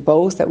can do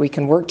both, that we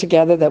can work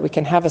together, that we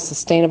can have a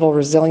sustainable,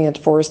 resilient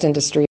forest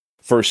industry.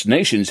 First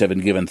Nations have been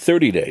given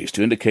 30 days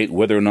to indicate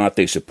whether or not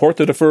they support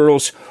the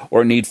deferrals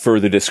or need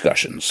further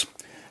discussions.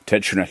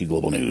 Ted Chernecki,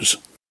 Global News.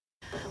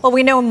 Well,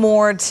 we know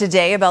more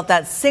today about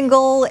that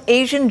single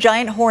Asian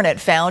giant hornet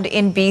found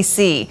in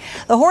BC.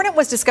 The hornet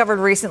was discovered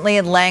recently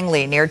in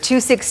Langley near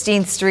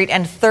 216th Street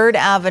and 3rd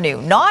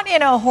Avenue, not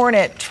in a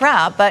hornet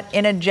trap, but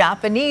in a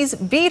Japanese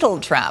beetle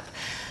trap.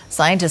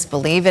 Scientists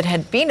believe it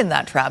had been in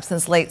that trap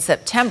since late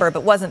September,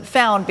 but wasn't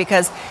found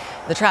because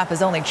the trap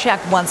is only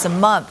checked once a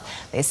month.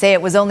 They say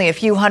it was only a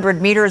few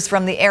hundred meters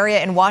from the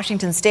area in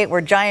Washington state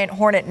where giant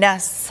hornet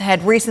nests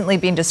had recently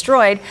been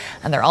destroyed,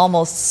 and they're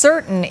almost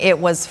certain it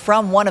was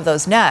from one of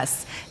those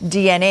nests.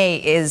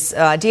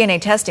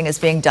 DNA testing is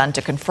being done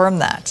to confirm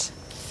that.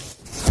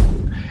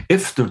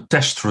 If the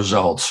test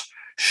results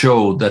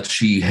show that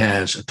she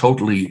has a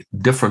totally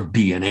different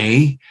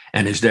DNA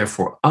and is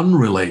therefore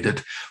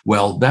unrelated,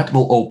 well, that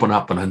will open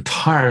up an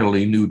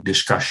entirely new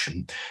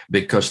discussion,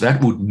 because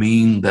that would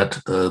mean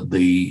that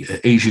the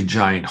Asian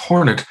giant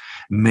hornet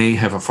may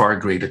have a far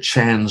greater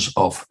chance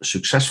of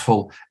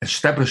successful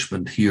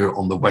establishment here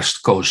on the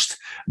West Coast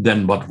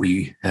than what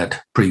we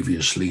had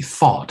previously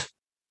thought.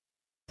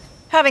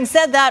 Having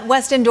said that,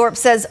 Westendorp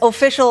says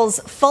officials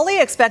fully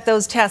expect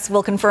those tests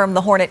will confirm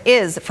the Hornet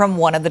is from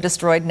one of the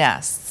destroyed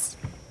nests.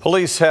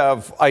 Police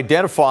have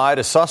identified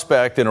a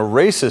suspect in a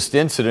racist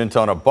incident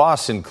on a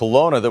bus in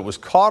Kelowna that was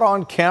caught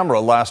on camera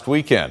last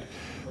weekend.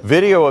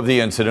 Video of the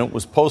incident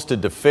was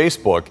posted to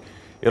Facebook.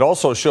 It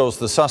also shows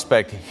the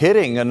suspect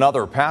hitting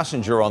another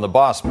passenger on the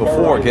bus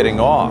before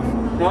getting off.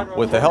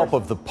 With the help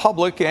of the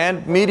public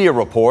and media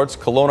reports,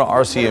 Kelowna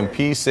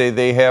RCMP say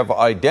they have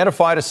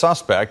identified a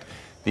suspect.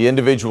 The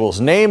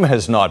individual's name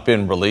has not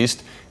been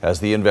released as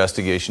the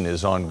investigation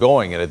is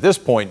ongoing, and at this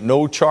point,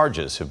 no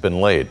charges have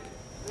been laid.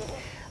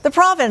 The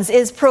province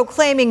is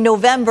proclaiming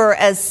November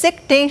as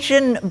Sick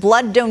Nation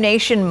Blood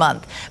Donation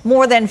Month.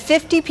 More than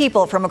 50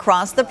 people from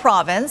across the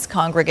province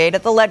congregate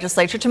at the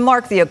legislature to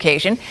mark the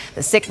occasion.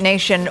 The Sick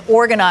Nation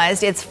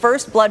organized its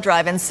first blood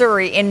drive in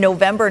Surrey in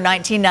November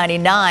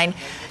 1999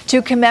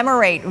 to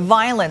commemorate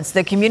violence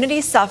the community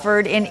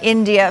suffered in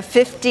India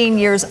 15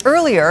 years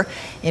earlier,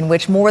 in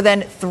which more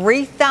than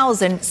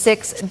 3,000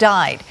 Sikhs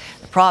died.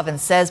 The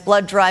province says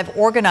blood drive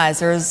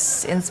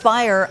organizers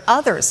inspire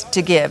others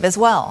to give as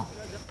well.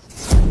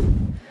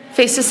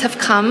 Faces have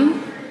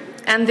come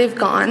and they've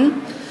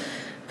gone,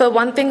 but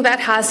one thing that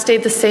has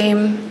stayed the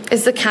same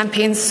is the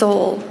campaign's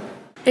soul.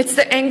 It's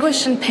the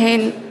anguish and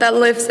pain that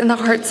lives in the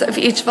hearts of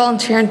each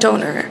volunteer and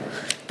donor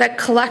that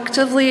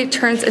collectively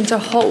turns into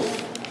hope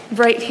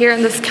right here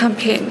in this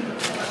campaign.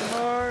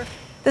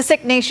 The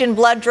Sick Nation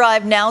blood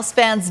drive now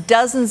spans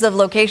dozens of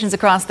locations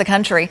across the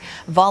country.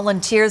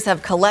 Volunteers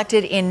have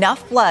collected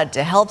enough blood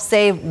to help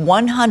save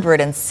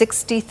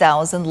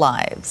 160,000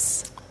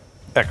 lives.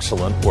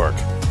 Excellent work.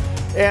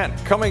 And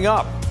coming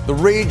up, the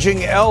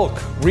Raging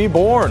Elk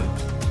Reborn.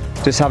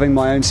 Just having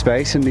my own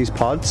space in these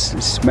pods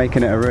is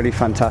making it a really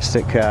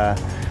fantastic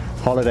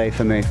holiday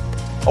for me.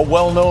 A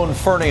well-known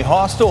Fernie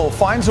hostel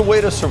finds a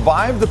way to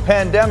survive the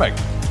pandemic.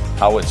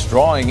 How it's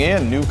drawing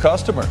in new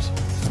customers.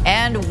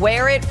 And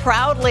wear it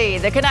proudly,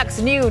 the Canucks'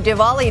 new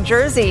Diwali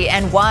jersey,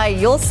 and why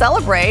you'll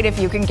celebrate if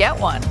you can get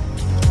one.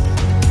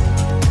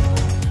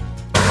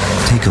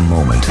 Take a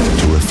moment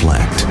to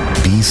reflect.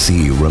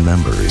 BC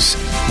Remembers.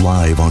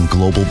 Live on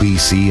Global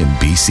BC and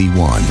BC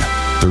One.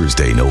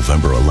 Thursday,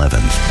 November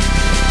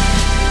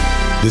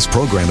 11th. This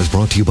program is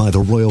brought to you by the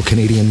Royal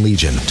Canadian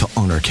Legion to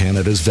honor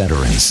Canada's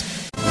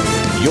veterans.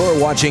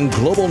 You're watching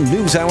Global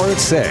News Hour at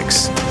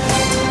 6.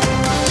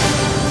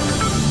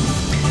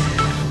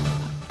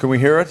 Can we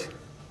hear it?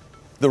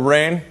 The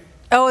rain?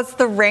 Oh, it's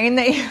the rain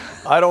that you...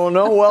 I don't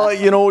know. Well,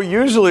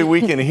 usually we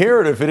can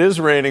hear it if it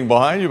is raining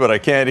behind you, but I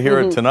can't hear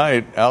it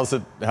tonight. How's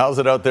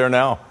it out there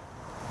now?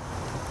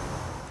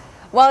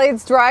 Well,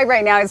 it's dry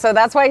right now, so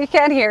that's why you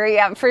can't hear it,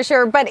 yeah, for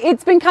sure. But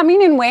it's been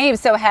coming in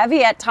waves, so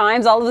heavy at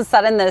times. All of a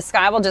sudden, the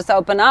sky will just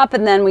open up,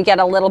 and then we get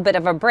a little bit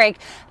of a break.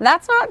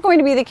 That's not going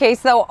to be the case,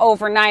 though,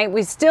 overnight.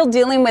 We're still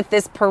dealing with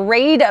this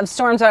parade of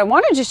storms. So I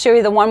wanted to show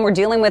you the one we're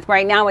dealing with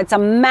right now. It's a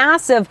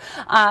massive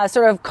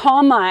sort of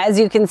comma, as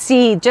you can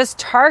see, just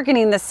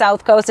targeting the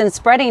south coast and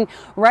spreading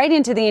right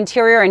into the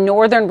interior and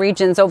northern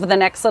regions over the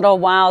next little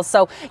while.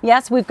 So,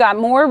 yes, we've got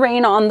more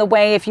rain on the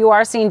way. If you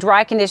are seeing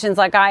dry conditions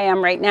like I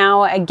am right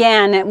now,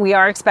 again, we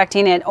are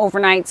expecting it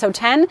overnight. So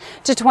 10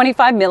 to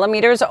 25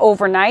 millimeters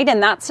overnight,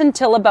 and that's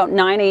until about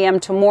 9 a.m.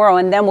 tomorrow.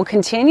 And then we'll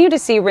continue to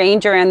see rain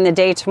during the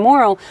day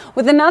tomorrow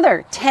with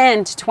another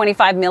 10 to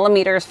 25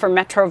 millimeters for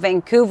Metro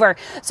Vancouver.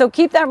 So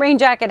keep that rain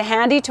jacket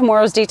handy.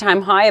 Tomorrow's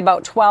daytime high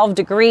about 12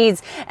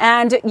 degrees.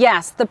 And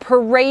yes, the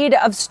parade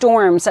of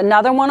storms,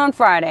 another one on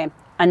Friday.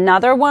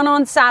 Another one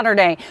on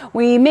Saturday.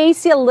 We may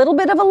see a little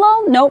bit of a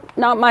lull. Nope,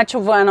 not much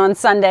of one on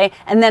Sunday.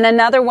 And then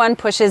another one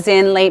pushes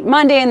in late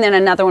Monday, and then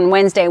another one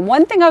Wednesday.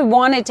 One thing I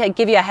wanted to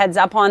give you a heads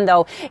up on,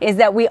 though, is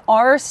that we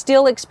are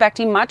still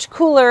expecting much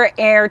cooler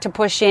air to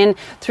push in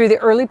through the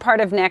early part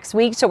of next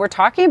week. So we're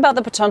talking about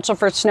the potential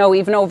for snow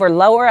even over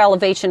lower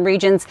elevation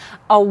regions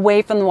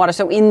away from the water,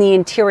 so in the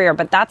interior.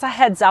 But that's a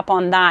heads up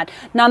on that.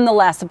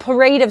 Nonetheless, a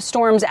parade of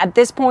storms at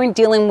this point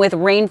dealing with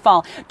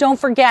rainfall. Don't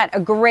forget,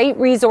 a great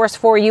resource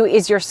for you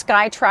is your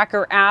Sky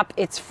Tracker app.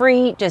 It's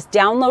free. Just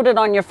download it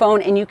on your phone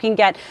and you can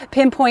get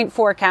pinpoint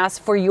forecasts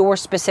for your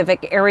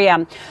specific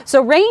area.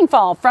 So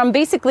rainfall from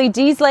basically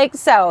Dease Lake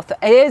south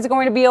is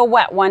going to be a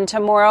wet one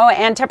tomorrow,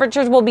 and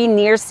temperatures will be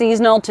near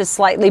seasonal to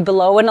slightly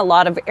below in a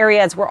lot of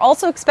areas. We're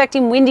also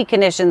expecting windy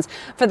conditions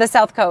for the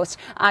south coast.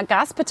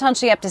 Gusts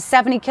potentially up to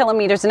 70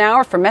 kilometers an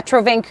hour for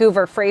Metro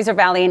Vancouver, Fraser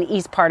Valley, and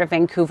east part of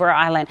Vancouver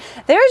Island.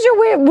 There's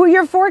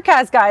your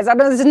forecast, guys. I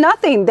mean, there's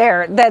nothing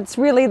there that's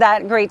really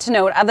that great to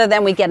note other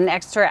than we get an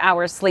extra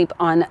hour's sleep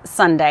on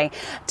Sunday.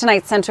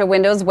 Tonight's central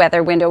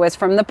weather window is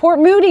from the Port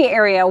Moody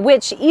area,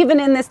 which even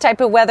in this type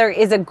of weather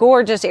is a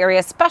gorgeous area,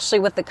 especially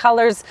with the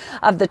colors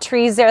of the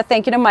trees there.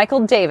 Thank you to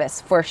Michael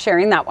Davis for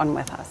sharing that one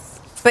with us.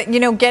 But,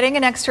 getting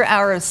an extra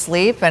hour of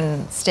sleep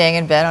and staying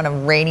in bed on a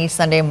rainy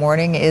Sunday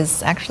morning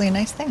is actually a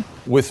nice thing.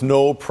 With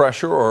no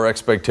pressure or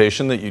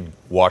expectation that you'd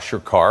wash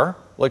your car.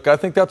 I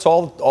think that's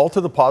all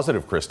to the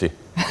positive, Christy.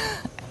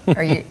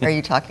 Are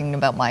you talking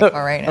about my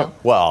car right now?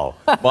 Well,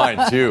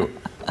 mine too.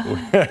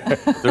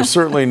 There's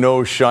certainly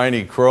no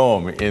shiny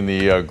chrome in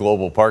the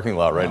Global parking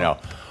lot right now.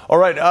 All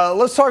right,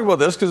 let's talk about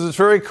this because it's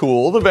very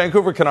cool. The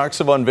Vancouver Canucks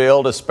have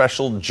unveiled a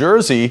special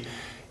jersey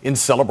in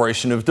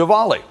celebration of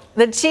Diwali.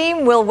 The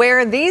team will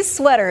wear these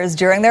sweaters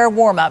during their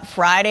warm-up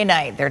Friday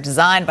night. They're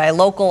designed by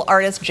local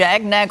artist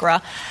Jag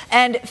Negra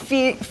and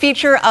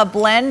feature a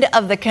blend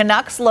of the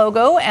Canucks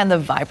logo and the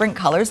vibrant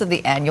colors of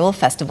the annual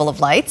Festival of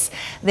Lights.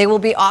 They will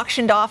be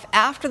auctioned off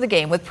after the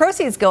game, with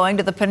proceeds going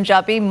to the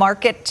Punjabi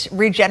Market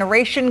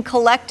Regeneration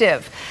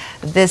Collective.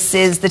 This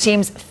is the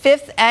team's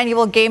 5th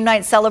annual game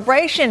night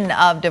celebration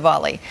of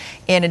Diwali.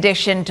 In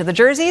addition to the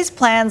jerseys,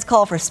 plans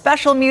call for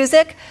special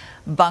music,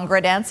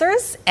 Bhangra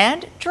dancers,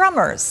 and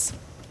drummers.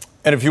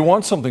 And if you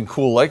want something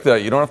cool like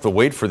that, you don't have to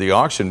wait for the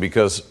auction,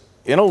 because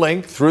in a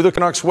link through the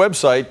Canucks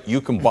website,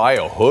 you can buy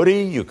a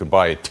hoodie, you can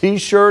buy a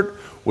T-shirt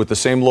with the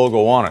same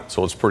logo on it.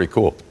 So it's pretty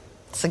cool.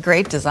 It's a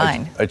great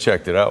design. I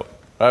checked it out.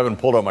 I haven't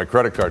pulled out my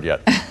credit card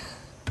yet.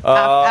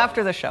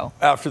 After the show.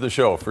 After the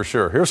show, for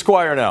sure. Here's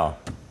Squire now.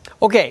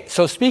 Okay,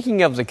 so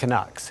speaking of the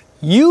Canucks,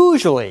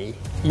 usually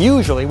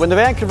when the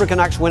Vancouver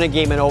Canucks win a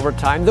game in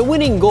overtime, the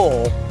winning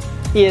goal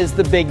is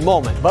the big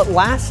moment. But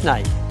last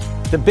night,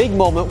 the big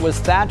moment was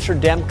Thatcher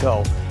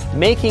Demko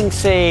making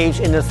saves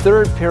in the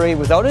third period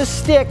without his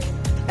stick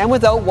and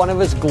without one of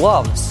his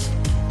gloves.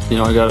 You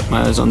know, I got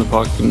my eyes on the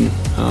puck and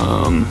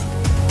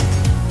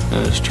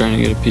I was trying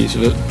to get a piece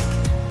of it.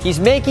 He's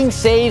making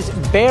saves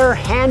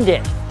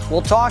barehanded.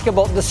 We'll talk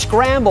about the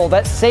scramble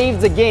that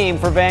saved the game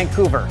for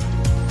Vancouver.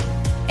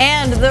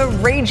 And the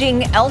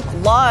Raging Elk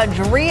Lodge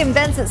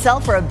reinvents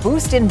itself for a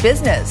boost in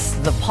business.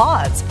 The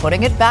Pods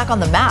putting it back on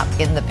the map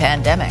in the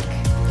pandemic.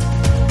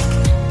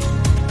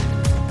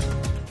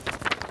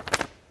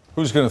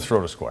 Who's going to throw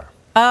to Squire?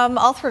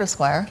 I'll throw to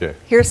Squire. Okay.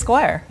 Here's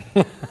Squire.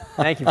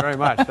 Thank you very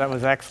much. That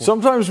was excellent.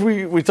 Sometimes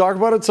we talk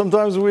about it,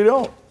 sometimes we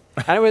don't.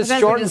 And it was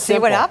sometimes short we and just see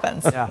simple. what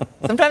happens. Yeah.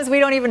 Sometimes we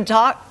don't even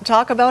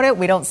talk about it.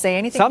 We don't say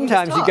anything.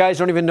 Sometimes you guys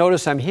don't even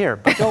notice I'm here,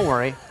 but don't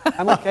worry.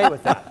 I'm okay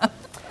with that.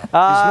 He's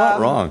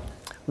not wrong.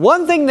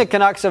 One thing the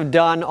Canucks have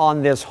done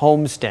on this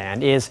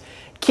homestand is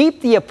keep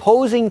the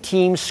opposing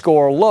team's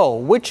score low,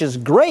 which is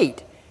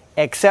great,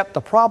 except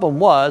the problem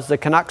was the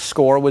Canucks'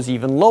 score was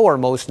even lower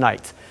most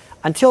nights.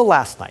 Until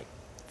last night,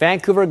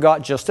 Vancouver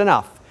got just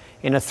enough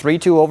in a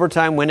 3-2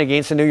 overtime win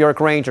against the New York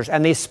Rangers,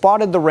 and they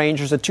spotted the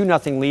Rangers a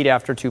 2-0 lead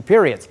after 2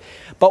 periods.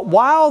 But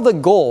while the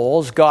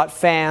goals got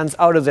fans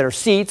out of their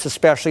seats,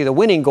 especially the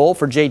winning goal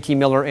for JT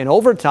Miller in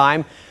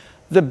overtime,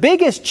 the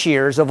biggest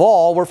cheers of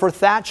all were for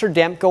Thatcher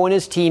Demko and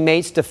his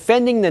teammates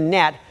defending the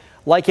net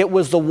like it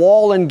was the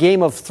wall in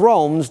Game of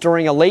Thrones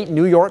during a late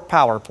New York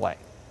power play.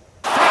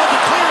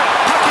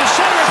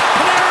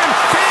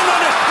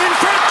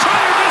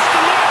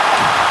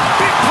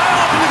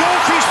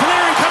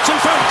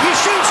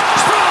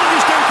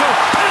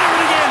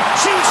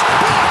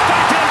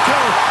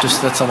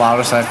 Just that's the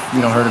loudest I've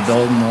heard it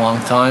build in a long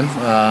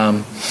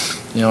time.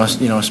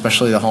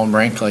 Especially the home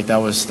rink, like that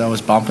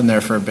was bumping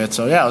there for a bit.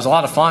 So yeah, it was a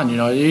lot of fun.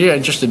 You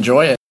just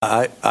enjoy it.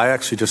 I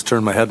actually just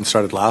turned my head and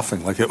started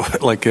laughing, like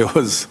it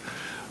was.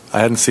 I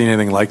hadn't seen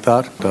anything like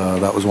that.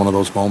 That was one of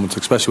those moments,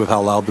 especially with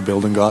how loud the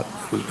building got.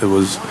 It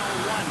was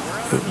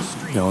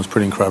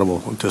pretty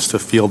incredible just to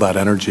feel that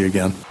energy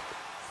again.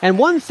 And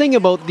one thing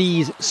about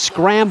these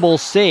scramble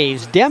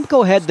saves,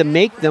 Demko had to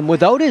make them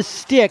without his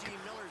stick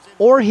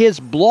or his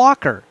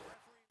blocker.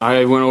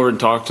 I went over and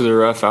talked to the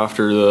ref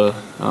after the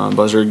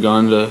buzzer had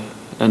gone to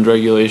end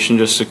regulation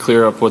just to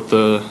clear up what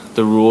the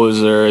rule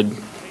is there.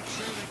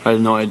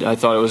 I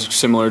thought it was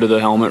similar to the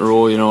helmet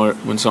rule,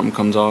 when something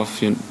comes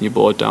off, you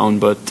blow it down.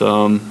 But,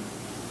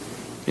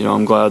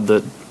 I'm glad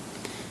that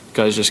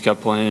guys just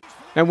kept playing.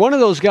 And one of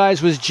those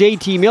guys was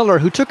JT Miller,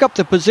 who took up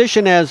the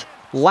position as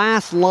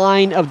last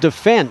line of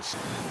defense.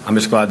 I'm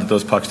just glad that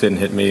those pucks didn't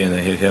hit me and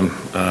they hit him.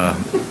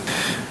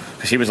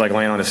 Because he was like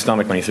laying on his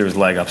stomach when he threw his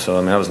leg up.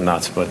 So, that was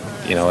nuts. But,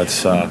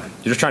 it's you're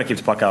just trying to keep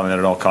the puck out of the net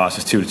at all costs.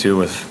 It's 2-2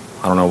 with,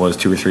 I don't know, what was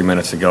 2 or 3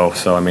 minutes to go.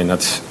 So,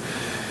 it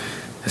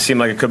seemed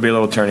like it could be a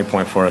little turning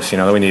point for us,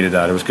 that we needed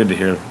that. It was good to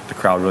hear the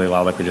crowd really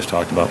loud like we just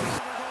talked about.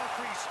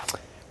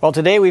 Well,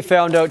 today we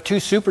found out 2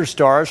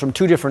 superstars from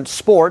 2 different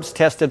sports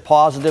tested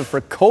positive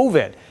for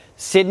COVID.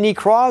 Sidney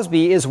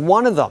Crosby is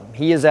one of them.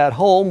 He is at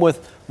home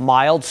with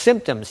mild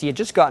symptoms. He had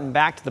just gotten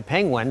back to the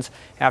Penguins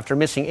after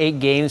missing 8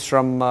 games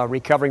from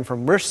recovering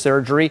from wrist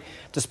surgery.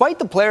 Despite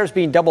the players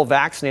being double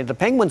vaccinated, the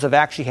Penguins have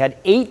actually had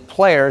 8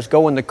 players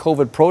go in the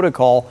COVID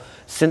protocol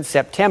since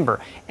September.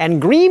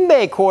 And Green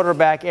Bay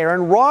quarterback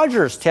Aaron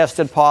Rodgers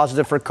tested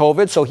positive for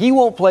COVID, so he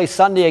won't play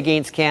Sunday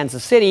against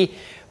Kansas City.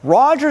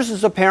 Rodgers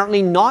is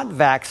apparently not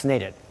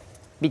vaccinated.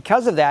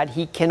 Because of that,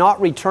 he cannot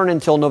return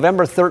until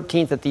November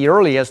 13th at the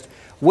earliest,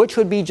 which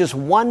would be just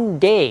 1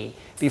 day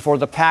before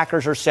the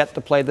Packers are set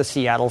to play the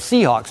Seattle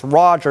Seahawks.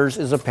 Rodgers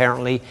is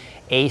apparently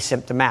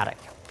asymptomatic.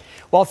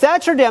 While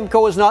Thatcher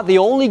Demko is not the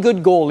only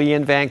good goalie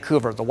in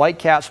Vancouver, the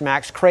Whitecaps'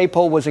 Max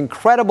Crepeau was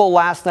incredible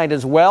last night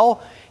as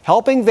well,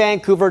 helping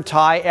Vancouver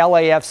tie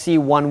LAFC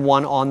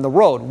 1-1 on the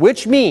road,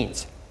 which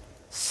means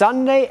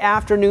Sunday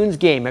afternoon's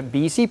game at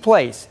BC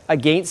Place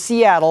against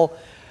Seattle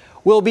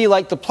will be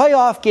like the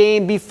playoff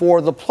game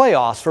before the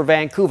playoffs for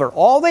Vancouver.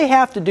 All they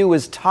have to do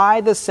is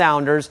tie the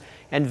Sounders,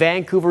 and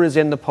Vancouver is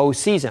in the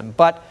postseason.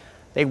 But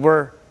they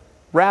were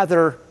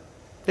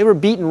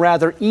beaten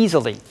rather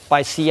easily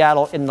by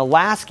Seattle in the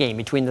last game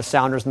between the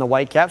Sounders and the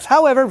Whitecaps.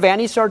 However,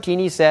 Vanni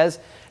Sartini says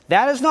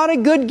that is not a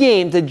good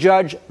game to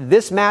judge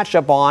this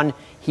matchup on.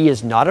 He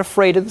is not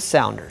afraid of the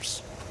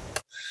Sounders.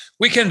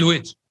 We can do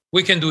it.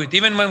 We can do it.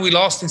 Even when we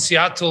lost in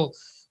Seattle,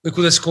 we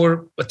could have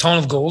scored a ton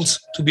of goals,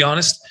 to be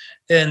honest.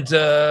 And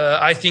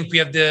I think we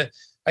have the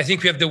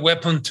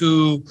weapon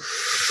to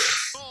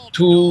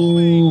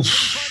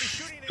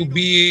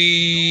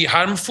be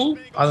harmful.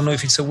 I don't know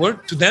if it's a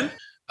word to them.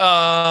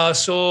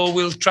 So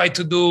we'll try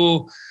to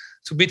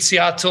beat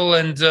Seattle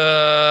and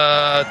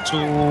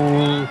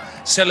to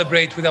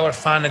celebrate with our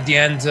fan at the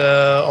end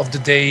of the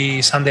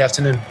day, Sunday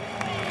afternoon.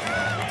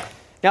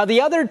 Now,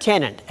 the other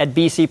tenant at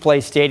BC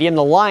Place Stadium,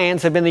 the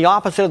Lions, have been the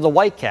opposite of the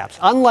Whitecaps.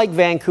 Unlike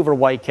Vancouver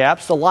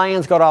Whitecaps, the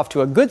Lions got off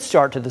to a good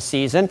start to the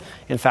season.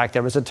 In fact,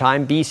 there was a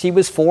time BC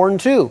was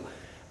 4-2.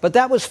 But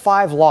that was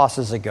 5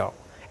 losses ago.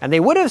 And they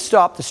would have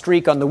stopped the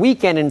streak on the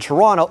weekend in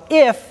Toronto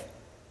if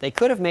they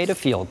could have made a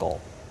field goal.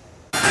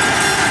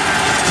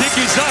 Kick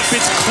is up.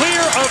 It's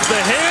clear of the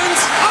hands.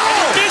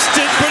 Oh! Missed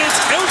it, but it's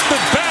out the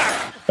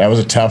back. That was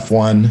a tough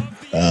one.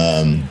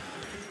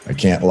 I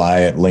can't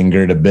lie, it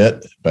lingered a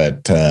bit,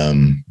 but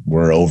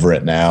we're over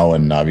it now,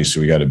 and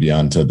obviously we got to be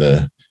on to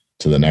the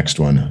next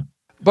one.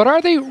 But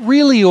are they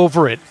really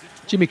over it?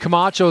 Jimmy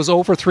Camacho's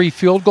over 3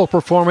 field goal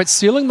performance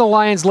sealing the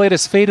Lions'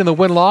 latest fate in the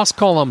win-loss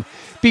column.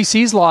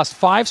 BC's lost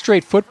 5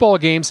 straight football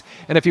games,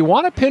 and if you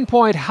want to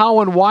pinpoint how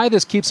and why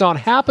this keeps on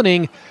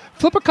happening,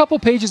 flip a couple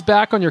pages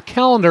back on your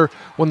calendar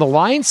when the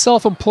Lions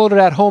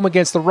self-imploded at home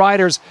against the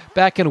Riders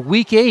back in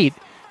Week 8.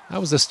 That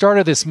was the start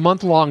of this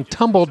month-long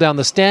tumble down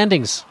the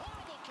standings.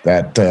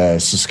 That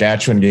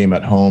Saskatchewan game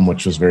at home,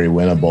 which was very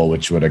winnable,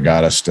 which would have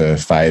got us to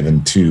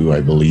 5-2,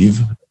 I believe.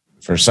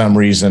 For some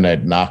reason,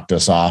 it knocked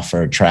us off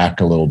our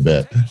track a little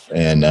bit.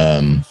 And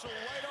I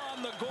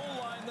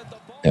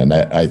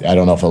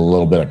don't know if a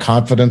little bit of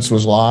confidence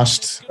was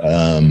lost.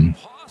 But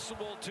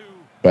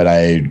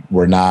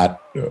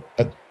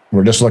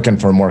we're just looking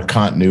for more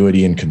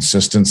continuity and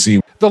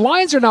consistency. The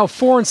Lions are now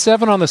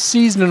 4-7 on the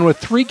season, and with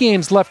 3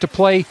 games left to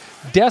play,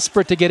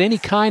 desperate to get any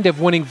kind of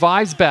winning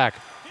vibes back.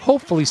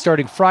 Hopefully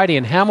starting Friday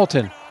in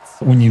Hamilton.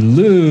 When you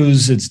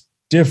lose, it's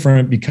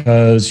different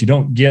because you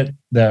don't get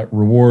that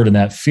reward and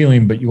that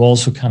feeling, but you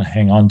also kind of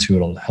hang on to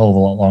it a hell of a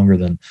lot longer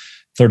than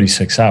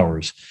 36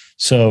 hours.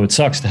 So it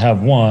sucks to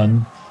have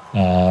 1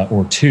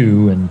 or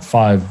 2, and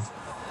 5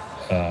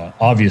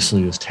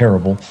 obviously is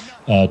terrible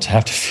to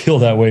have to feel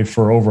that way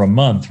for over a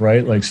month,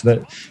 right? Like, so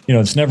that,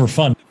 it's never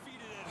fun.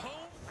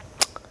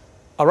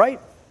 All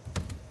right,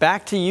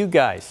 back to you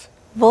guys.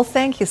 Well,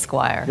 thank you,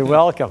 Squire. You're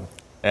welcome.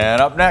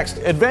 And up next,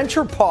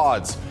 Adventure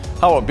Pods,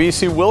 how a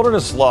BC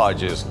Wilderness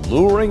Lodge is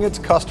luring its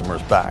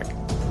customers back.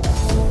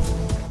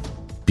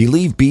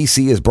 Believe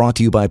BC is brought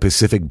to you by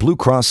Pacific Blue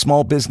Cross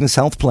Small Business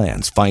Health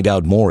Plans. Find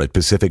out more at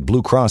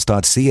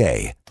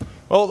pacificbluecross.ca.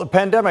 Well, the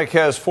pandemic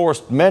has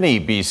forced many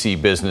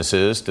BC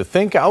businesses to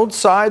think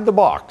outside the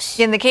box.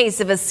 In the case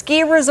of a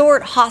ski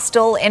resort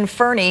hostel in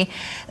Fernie,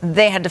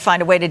 they had to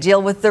find a way to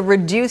deal with the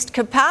reduced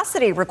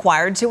capacity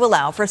required to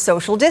allow for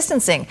social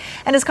distancing.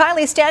 And as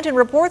Kylie Stanton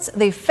reports,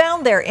 they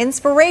found their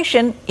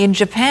inspiration in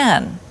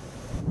Japan.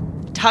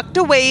 Tucked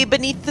away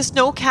beneath the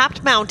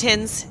snow-capped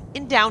mountains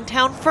in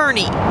downtown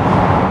Fernie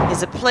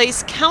is a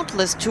place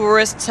countless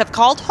tourists have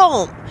called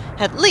home,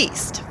 at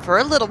least for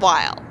a little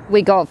while.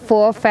 We got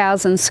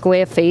 4,000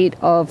 square feet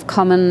of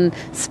common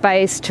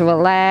space to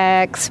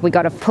relax. We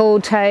got a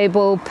pool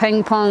table,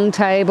 ping pong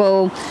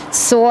table,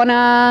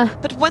 sauna.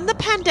 But when the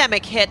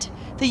pandemic hit,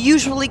 the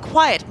usually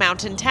quiet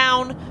mountain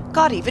town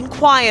got even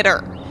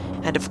quieter.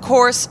 And of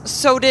course,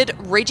 so did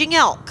Raging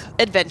Elk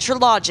Adventure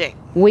Lodging.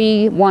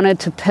 We wanted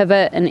to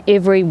pivot in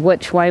every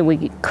which way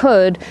we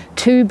could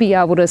to be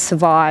able to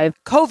survive.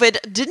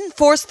 COVID didn't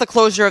force the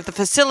closure of the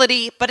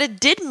facility, but it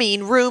did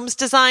mean rooms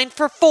designed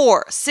for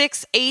 4,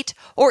 6, 8,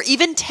 or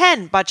even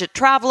 10 budget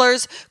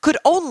travelers could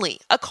only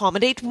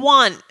accommodate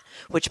 1,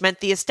 which meant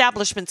the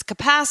establishment's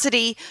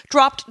capacity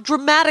dropped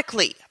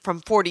dramatically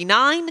from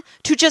 49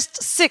 to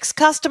just 6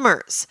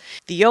 customers.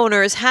 The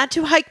owners had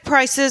to hike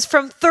prices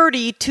from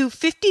 $30 to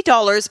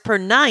 $50 per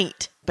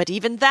night. But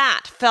even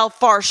that fell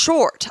far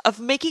short of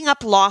making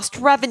up lost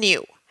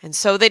revenue. And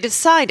so they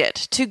decided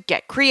to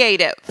get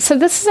creative. So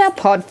this is our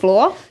pod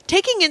floor.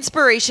 Taking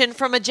inspiration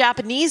from a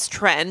Japanese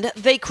trend,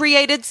 they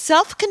created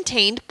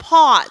self-contained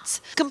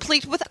pods,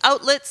 complete with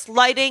outlets,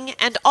 lighting,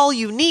 and all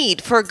you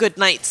need for a good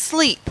night's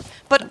sleep,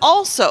 but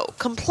also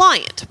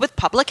compliant with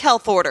public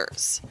health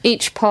orders.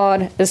 Each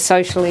pod is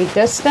socially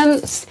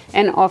distanced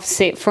and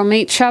offset from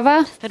each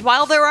other. And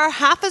while there are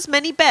half as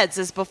many beds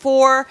as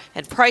before,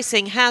 and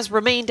pricing has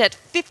remained at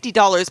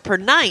 $50 per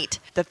night,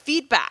 the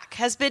feedback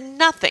has been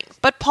nothing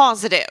but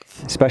positive.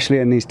 Especially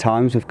in these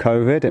times of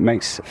COVID, it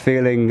makes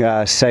feeling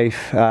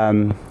safe,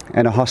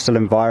 in a hostile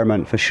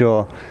environment for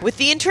sure. With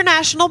the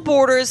international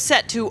borders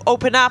set to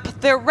open up,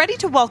 they're ready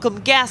to welcome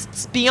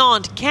guests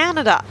beyond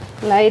Canada.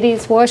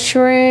 Ladies'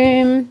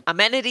 washroom.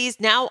 Amenities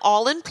now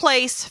all in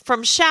place,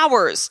 from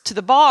showers to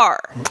the bar.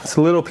 It's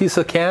a little piece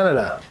of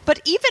Canada.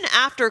 But even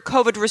after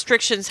COVID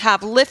restrictions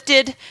have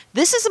lifted,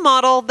 this is a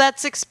model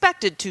that's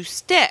expected to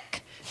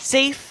stick.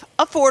 Safe,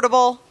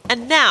 affordable,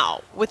 and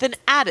now with an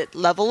added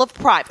level of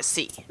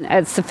privacy.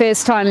 It's the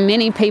first time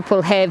many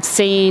people have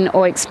seen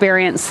or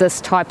experienced this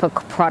type of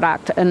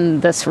product in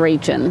this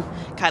region.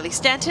 Kylie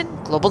Stanton,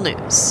 Global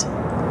News.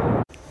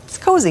 It's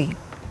cozy.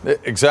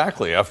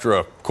 Exactly. After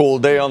a cool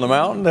day on the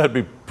mountain, that'd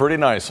be pretty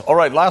nice. All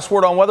right, last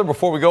word on weather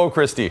before we go,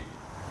 Christy.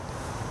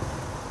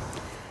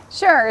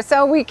 Sure.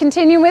 So we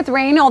continue with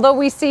rain, although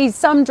we see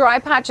some dry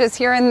patches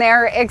here and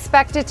there,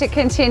 expected to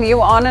continue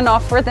on and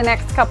off for the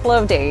next couple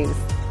of days.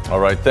 All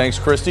right, thanks,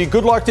 Christy.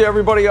 Good luck to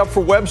everybody up for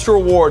Webster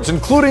Awards,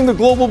 including the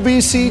Global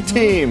BC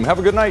team. Have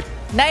a good night.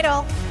 Night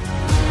all.